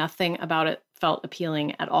 Like nothing about it felt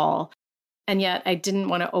appealing at all. And yet I didn't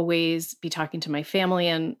want to always be talking to my family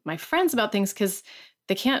and my friends about things because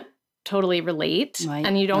they can't totally relate,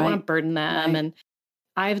 and you don't want to burden them. And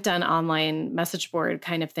I've done online message board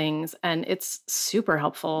kind of things, and it's super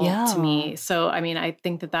helpful to me. So, I mean, I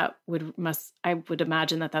think I would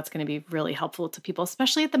imagine that that's going to be really helpful to people,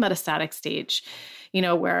 especially at the metastatic stage,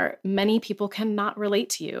 where many people cannot relate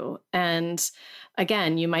to you. And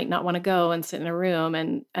again, you might not want to go and sit in a room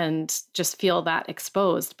and just feel that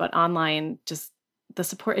exposed, but online, just the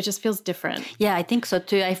support, it just feels different. Yeah, I think so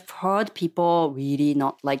too. I've heard people really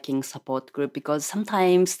not liking support group because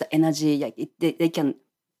sometimes the energy, like they can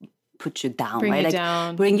put you down, bring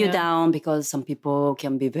right? Bring you down because some people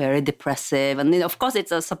can be very depressive. And then, of course,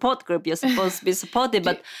 it's a support group. You're supposed to be supported.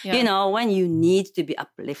 But, when you need to be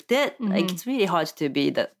uplifted, like it's really hard to be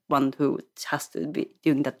the one who has to be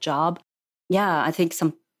doing that job. Yeah, I think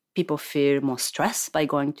some people feel more stress by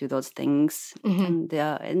going to those things. And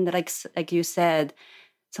like you said,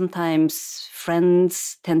 sometimes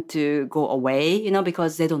friends tend to go away,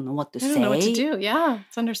 because they don't know what to say. They don't know what to do. Yeah,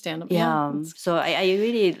 it's understandable. Yeah. So I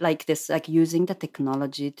really like this, like using the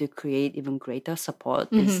technology to create even greater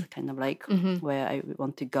support is kind of like where I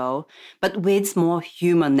want to go, but with more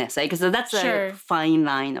humanness. Like, so that's a fine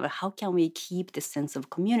line of how can we keep this sense of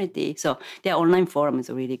community. So the online forum is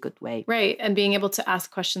a really good way. Right. And being able to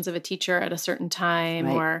ask questions of a teacher at a certain time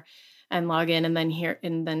and log in and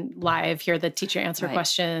then live hear the teacher answer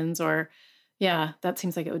questions that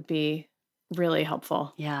seems like it would be really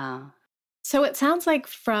helpful. Yeah. So it sounds like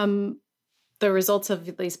from the results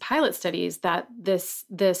of these pilot studies that this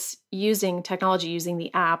using technology, using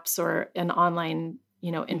the apps or an online,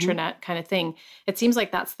 intranet kind of thing, it seems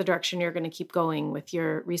like that's the direction you're going to keep going with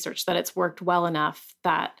your research, that it's worked well enough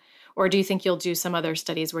or do you think you'll do some other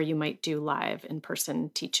studies where you might do live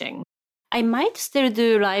in-person teaching? I might still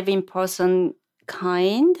do live in-person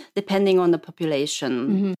depending on the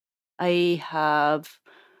population. I'm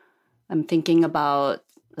thinking about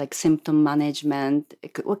like symptom management,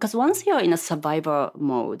 because once you're in a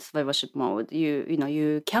survivorship mode,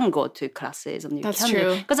 you can go to classes and That's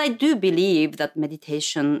true. Because I do believe that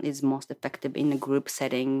meditation is most effective in a group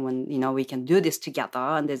setting when, we can do this together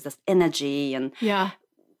and there's this energy and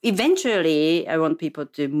eventually, I want people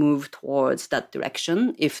to move towards that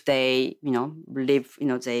direction if they, live,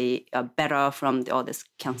 they are better from all these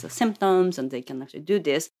cancer symptoms and they can actually do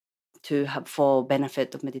this to have full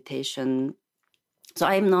benefit of meditation. So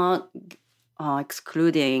I'm not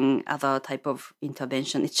excluding other type of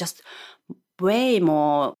intervention. It's just way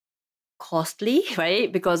more costly,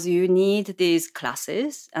 right? Because you need these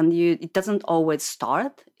classes and it doesn't always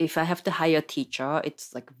start. If I have to hire a teacher,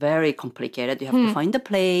 it's like very complicated. You have to find a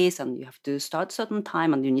place and you have to start a certain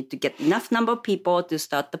time and you need to get enough number of people to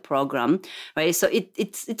start the program, right? So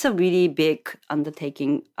it's a really big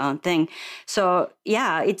undertaking thing. So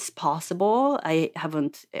yeah, it's possible. I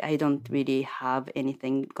don't really have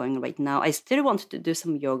anything going right now. I still want to do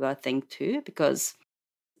some yoga thing too, because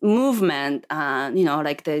movement,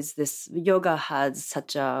 like there's this yoga has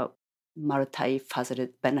such a multifaceted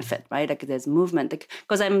benefit, right? Like there's movement,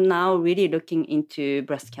 because I'm now really looking into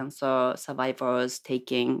breast cancer survivors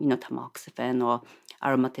taking, tamoxifen or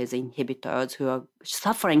aromatase inhibitors who are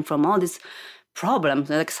suffering from all these problems,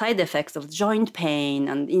 like side effects of joint pain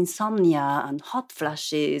and insomnia and hot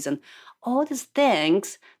flashes and all these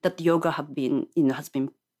things that yoga has been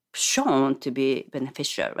shown to be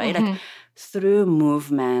beneficial, right? Like through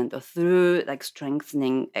movement or through like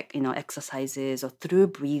strengthening, exercises or through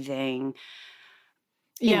breathing.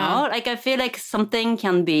 Like I feel like something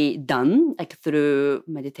can be done like through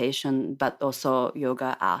meditation, but also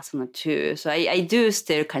yoga asana too. So I do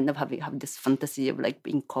still kind of have this fantasy of like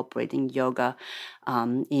incorporating yoga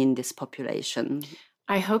in this population.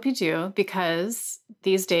 I hope you do, because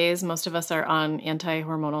these days, most of us are on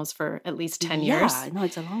anti-hormonals for at least 10 years. Yeah, I know,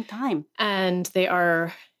 it's a long time. And they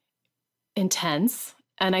are intense.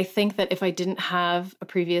 And I think that if I didn't have a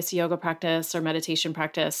previous yoga practice or meditation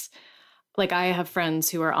practice, like I have friends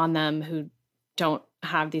who are on them who don't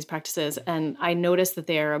have these practices. And I notice that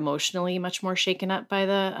they are emotionally much more shaken up by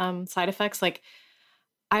the side effects. Like,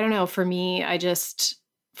 I don't know, for me,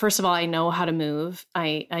 first of all, I know how to move.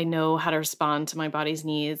 I know how to respond to my body's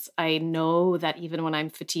needs. I know that even when I'm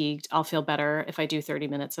fatigued, I'll feel better if I do 30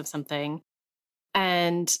 minutes of something.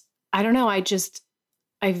 And I don't know, I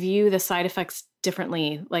view the side effects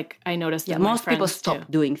differently. Like I noticed that most people stop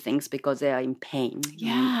doing things because they are in pain.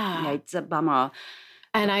 Yeah. Yeah, it's a bummer.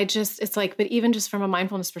 And it's like, but even just from a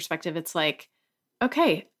mindfulness perspective, it's like,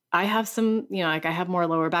 okay, I have some, like I have more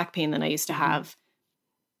lower back pain than I used to have.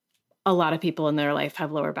 A lot of people in their life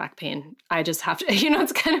have lower back pain. I just have to,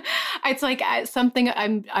 it's like something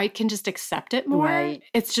I can just accept it more. Right.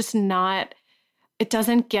 It's just not, it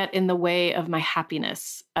doesn't get in the way of my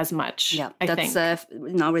happiness as much. Yeah, I that's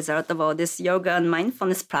think. a result of all this yoga and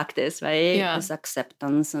mindfulness practice, right? Yeah. This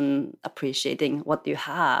acceptance and appreciating what you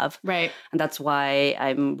have. Right. And that's why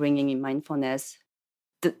I'm bringing in mindfulness.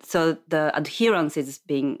 So the adherence is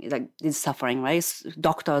suffering, right?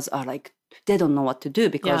 Doctors are like, they don't know what to do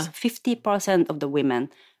because 50% of the women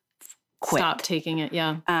quit. Stop taking it,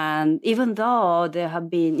 yeah. And even though there have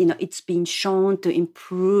been, it's been shown to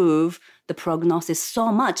improve the prognosis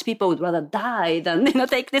so much, people would rather die than,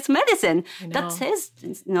 take this medicine. That says,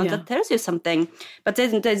 that tells you something. But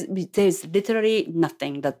there's literally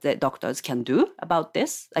nothing that the doctors can do about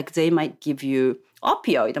this. Like they might give you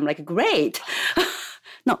opioid. I'm like, great.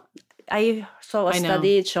 No. I saw a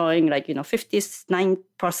study showing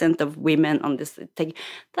 59% of women on this thing.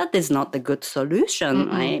 That is not a good solution,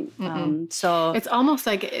 right? So it's almost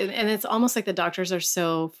like the doctors are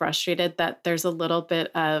so frustrated that there's a little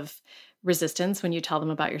bit of resistance when you tell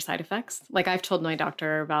them about your side effects. Like I've told my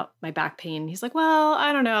doctor about my back pain. He's like, well,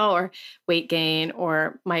 I don't know, or weight gain,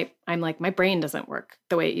 or I'm like, my brain doesn't work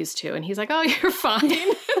the way it used to. And he's like, oh, you're fine.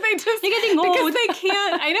 They just, you're getting old. Because they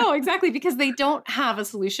can't, I know, exactly, because they don't have a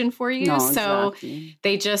solution for you. No, so exactly.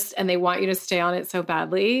 they want you to stay on it so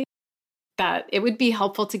badly that it would be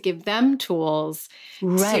helpful to give them tools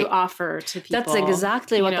to offer to people. That's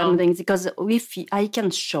exactly what I'm thinking, because I can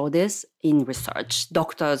show this in research.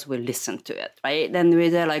 Doctors will listen to it, right? Then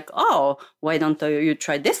they're like, oh, why don't you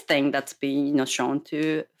try this thing that's been shown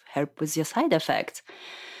to help with your side effects?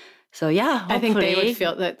 So yeah, hopefully. I think they would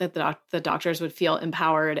feel that the doctors would feel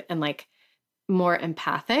empowered and like more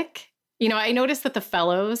empathic. I noticed that the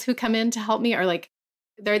fellows who come in to help me are like,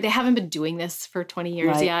 they haven't been doing this for 20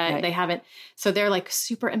 years yet. Right. They haven't. So they're like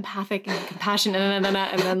super empathic and compassionate. And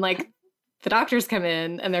then like the doctors come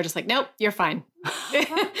in and they're just like, nope, you're fine.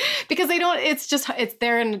 Because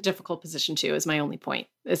they're in a difficult position too, is my only point.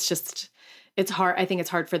 It's hard. I think it's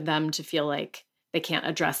hard for them to feel like they can't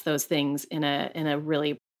address those things in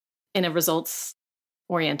a results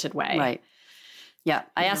oriented way. Right. Yeah,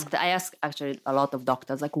 I asked actually a lot of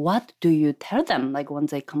doctors, like, what do you tell them? Like when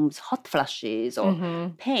they come with hot flashes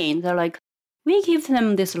or pain, they're like, we give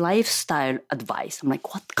them this lifestyle advice. I'm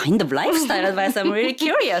like, what kind of lifestyle advice? I'm really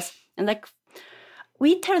curious. And like,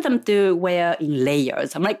 we tell them to wear in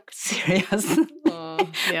layers. I'm like, serious?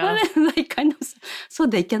 Yeah. Like kind of, so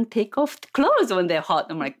they can take off the clothes when they're hot.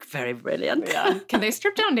 I'm like, very brilliant. Yeah. Can they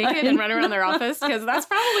strip down naked and run around their office? Because that's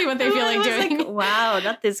probably what they feel like doing. Like, wow,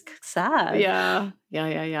 that is sad. Yeah.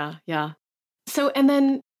 So, and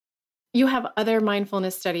then you have other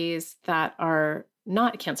mindfulness studies that are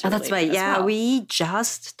not cancer related. That's right. Yeah, we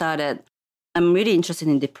just started. I'm really interested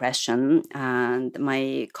in depression, and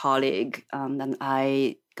my colleague and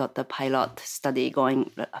I got the pilot study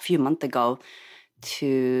going a few months ago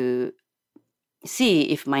to see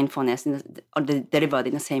if mindfulness delivered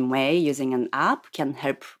in the same way using an app can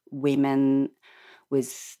help women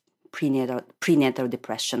with prenatal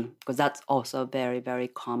depression, because that's also very, very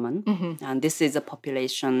common. And this is a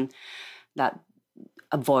population that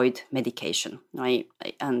avoid medication, right?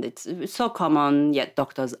 And it's so common, yet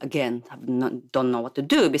doctors, again, don't know what to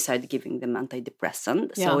do besides giving them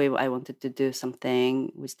antidepressant. Yeah. So I wanted to do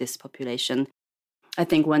something with this population. I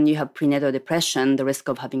think when you have prenatal depression, the risk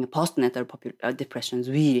of having a postnatal depression is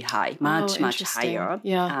really high, much higher.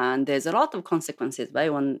 Yeah. And there's a lot of consequences, right?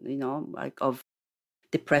 Of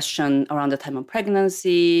depression around the time of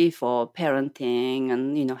pregnancy, for parenting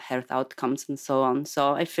and, health outcomes and so on.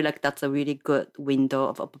 So I feel like that's a really good window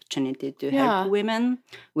of opportunity to help women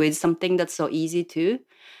with something that's so easy to.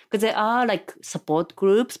 Because there are like support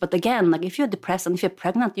groups. But again, like if you're depressed and if you're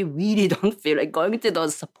pregnant, you really don't feel like going to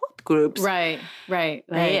those support groups. Right.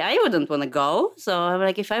 I wouldn't want to go. So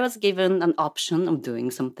like if I was given an option of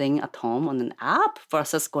doing something at home on an app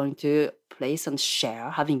versus going to place and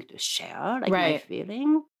having to share my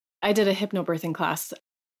feeling. I did a hypnobirthing class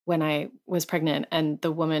when I was pregnant, and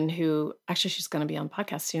the woman who, actually she's going to be on the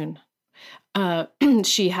podcast soon,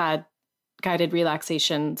 she had guided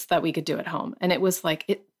relaxations that we could do at home. And it was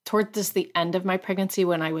like towards the end of my pregnancy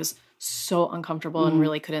when I was so uncomfortable and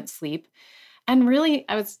really couldn't sleep. And really,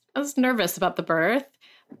 I was nervous about the birth.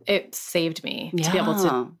 It saved me to be able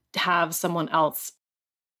to have someone else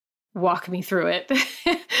walk me through it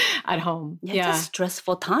at home. Yeah, it's a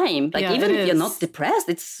stressful time. Like even if you're not depressed,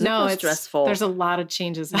 it's super stressful. There's a lot of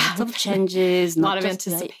changes. Lots of changes. A lot of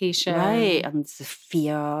anticipation. Right. And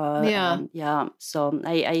fear. Yeah. So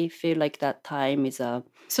I feel like that time is a...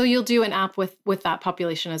 So you'll do an app with that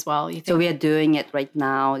population as well, you think? So we are doing it right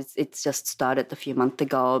now. It's just started a few months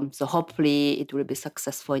ago. So hopefully it will be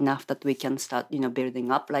successful enough that we can start,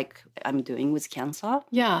 building up like I'm doing with cancer.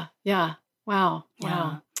 Yeah. Wow.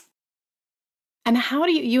 And how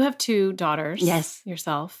do you have 2 daughters? Yes.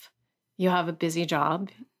 Yourself. You have a busy job.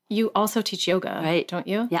 You also teach yoga, right? Don't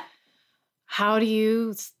you? Yeah. How do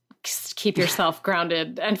you keep yourself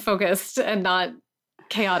grounded and focused and not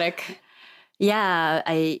chaotic? Yeah,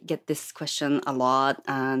 I get this question a lot,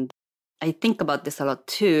 and I think about this a lot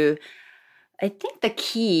too. I think the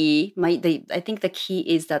key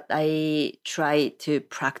is that I try to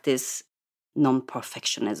practice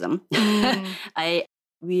non-perfectionism. I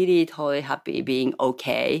really totally happy being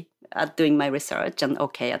okay at doing my research and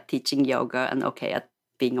okay at teaching yoga and okay at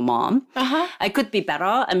being a mom. I could be better,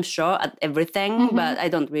 I'm sure, at everything, but I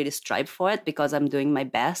don't really strive for it because I'm doing my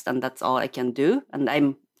best and that's all I can do. And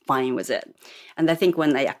I'm fine with it. And I think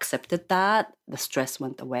when I accepted that, the stress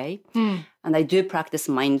went away. And I do practice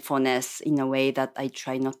mindfulness in a way that I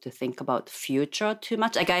try not to think about future too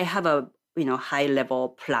much. Like I have a, high level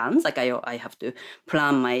plans. Like I have to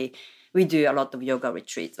plan we do a lot of yoga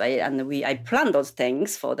retreats, right? And I plan those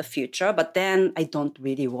things for the future, but then I don't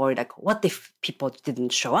really worry, like, what if people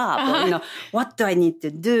didn't show up? Or, what do I need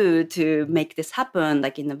to do to make this happen,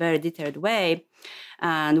 like in a very detailed way?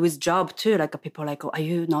 And with job too, like people are like, oh, are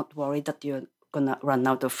you not worried that you're gonna run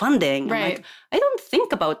out of funding? Right. I'm like, I don't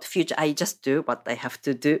think about the future. I just do what I have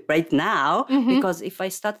to do right now. Because if I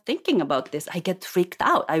start thinking about this, I get freaked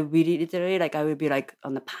out. I really literally, like, I will be like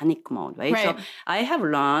on a panic mode, right? So I have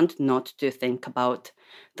learned not to think about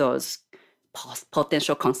those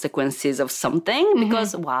potential consequences of something,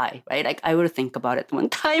 because why, right? Like I will think about it when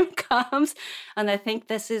time comes. And I think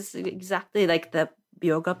this is exactly like the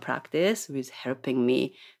yoga practice is helping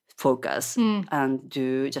me focus and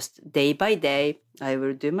do just day by day. I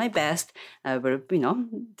will do my best. I will,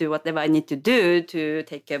 do whatever I need to do to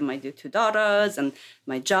take care of my two daughters and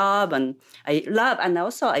my job. And I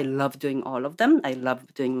love doing all of them. I love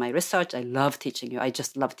doing my research. I love teaching you. I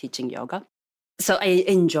just love teaching yoga. So I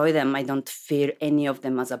enjoy them. I don't feel any of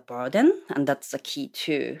them as a burden. And that's the key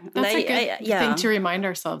too. That's a good thing to remind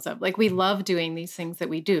ourselves of. Like we love doing these things that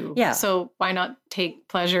we do. Yeah. So why not take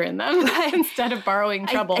pleasure in them instead of borrowing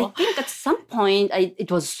trouble? I think at some point it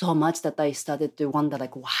was so much that I started to wonder,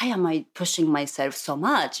 like, why am I pushing myself so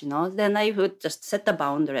much? Then I would just set a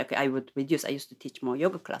boundary. Okay, I would reduce. I used to teach more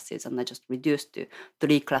yoga classes and I just reduced to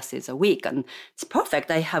 3 classes a week. And it's perfect.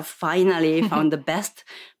 I have finally found the best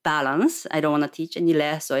balance. I don't want to teach any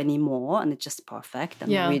less or any more, and it's just perfect.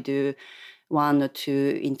 And we do 1 or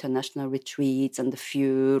 2 international retreats and a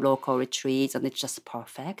few local retreats, and it's just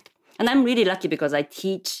perfect. And I'm really lucky because I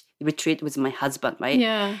teach retreat with my husband, right?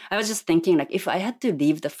 Yeah. I was just thinking, like, if I had to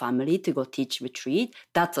leave the family to go teach retreat,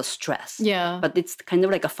 that's a stress. Yeah. But it's kind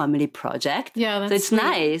of like a family project. Yeah, that's so it's sweet.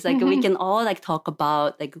 nice. Like we can all like talk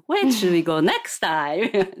about like where should we go next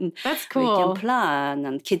time? That's cool. We can plan,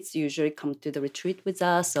 and kids usually come to the retreat with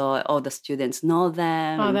us, or all the students know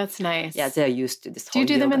them. Oh, that's nice. Yeah, they're used to this. Do you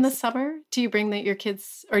do them in the summer? Do you bring your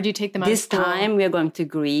kids, or do you take them out this of school? time? We are going to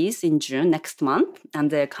Greece in June next month,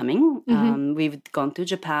 and they're coming. We've gone to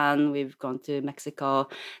Japan. We've gone to Mexico.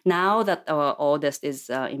 Now that our oldest is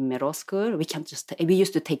in middle school, we can't just. We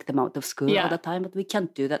used to take them out of school all the time, but we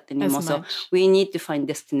can't do that anymore. So we need to find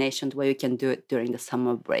destinations where we can do it during the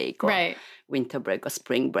summer break, or winter break, or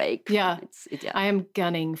spring break. Yeah. I am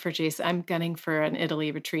gunning for Jason. I'm gunning for an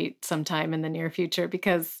Italy retreat sometime in the near future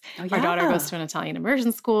because our daughter goes to an Italian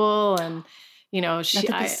immersion school, and that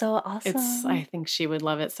would be so awesome. I think she would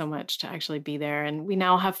love it so much to actually be there. And we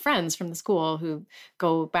now have friends from the school who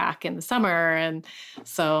go back in the summer. And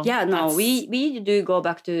so we do go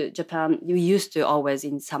back to Japan. We used to always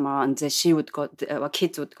in summer, and our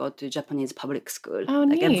kids would go to Japanese public school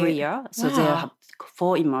every year. So they have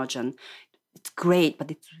 4 immersion. It's great,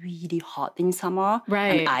 but it's really hot in summer.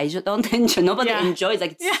 Right. And I just don't enjoy. Nobody enjoys.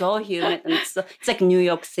 Like it's so humid, and it's like New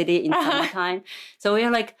York City in summertime. So we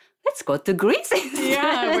are like, let's go to Greece instead.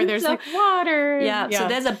 Yeah, where there's like water. Yeah, so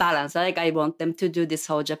there's a balance. Like I want them to do this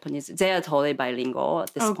whole Japanese. They are totally bilingual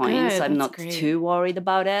at this point, good. so I'm not too worried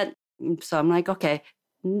about it. So I'm like, okay,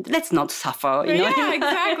 let's not suffer. Yeah,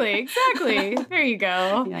 exactly. There you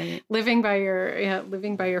go. Living by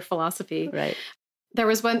your philosophy. Right. There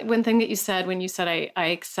was one thing that you said when you said, I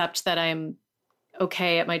accept that I'm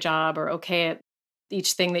okay at my job or okay at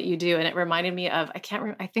each thing that you do. And it reminded me of,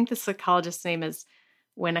 I think the psychologist's name is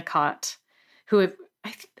Winnicott, who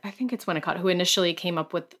I think it's Winnicott, who initially came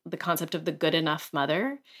up with the concept of the good enough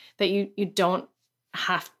mother, that you don't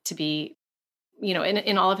have to be,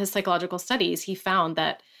 in all of his psychological studies, he found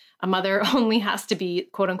that a mother only has to be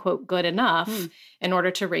quote unquote good enough in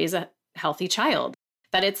order to raise a healthy child.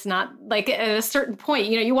 That it's not like at a certain point,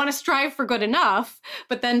 you want to strive for good enough,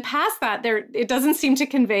 but then past that, it doesn't seem to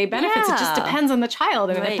convey benefits. It just depends on the child,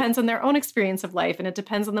 and it depends on their own experience of life, and it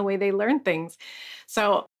depends on the way they learn things.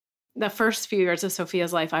 So the first few years of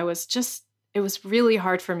Sophia's life, it was really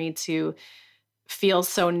hard for me to feel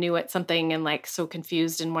so new at something and like so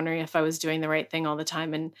confused and wondering if I was doing the right thing all the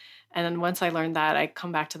time. And then once I learned that, I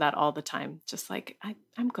come back to that all the time. Just like,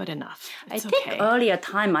 I'm good enough. I think earlier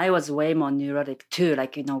time I was way more neurotic too.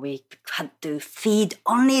 Like, we had to feed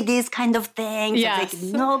only these kind of things. Yes. Like,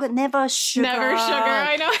 no, never sugar. Never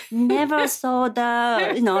sugar, I know. Never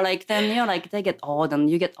soda. Like then like they get old and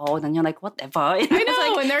you get old and you're like, whatever. I know,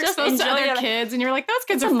 like, and they're exposed to other kids and you're like, those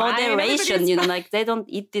kids are fine. Moderation, like they don't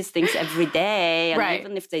eat these things every day. And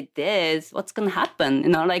even if they did, what's going to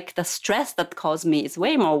happen? Like the stress that caused me is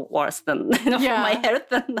way more worse than, for my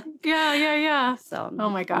health. Yeah. So, oh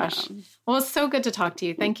my gosh. Yeah. Well, it's so good to talk to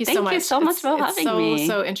you. Thank you so much. Thank you so much for having me. It's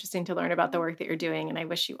so interesting to learn about the work that you're doing, and I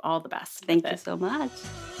wish you all the best. Thank you so much.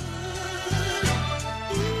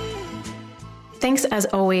 Thanks, as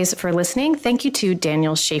always, for listening. Thank you to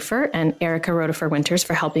Daniel Schaefer and Erica Rodefer-Winters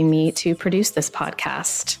for helping me to produce this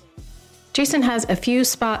podcast. Jason has a few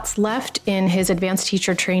spots left in his advanced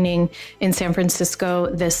teacher training in San Francisco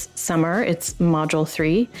this summer. It's Module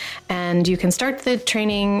 3, and you can start the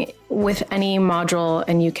training with any module,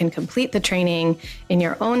 and you can complete the training in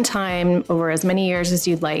your own time over as many years as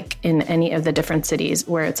you'd like in any of the different cities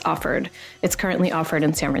where it's offered. It's currently offered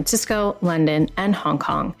in San Francisco, London, and Hong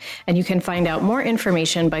Kong. And you can find out more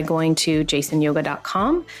information by going to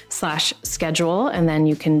jasonyoga.com/schedule, and then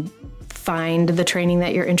you can find the training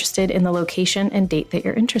that you're interested in, the location and date that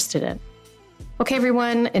you're interested in. Okay,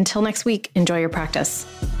 everyone, until next week, enjoy your practice.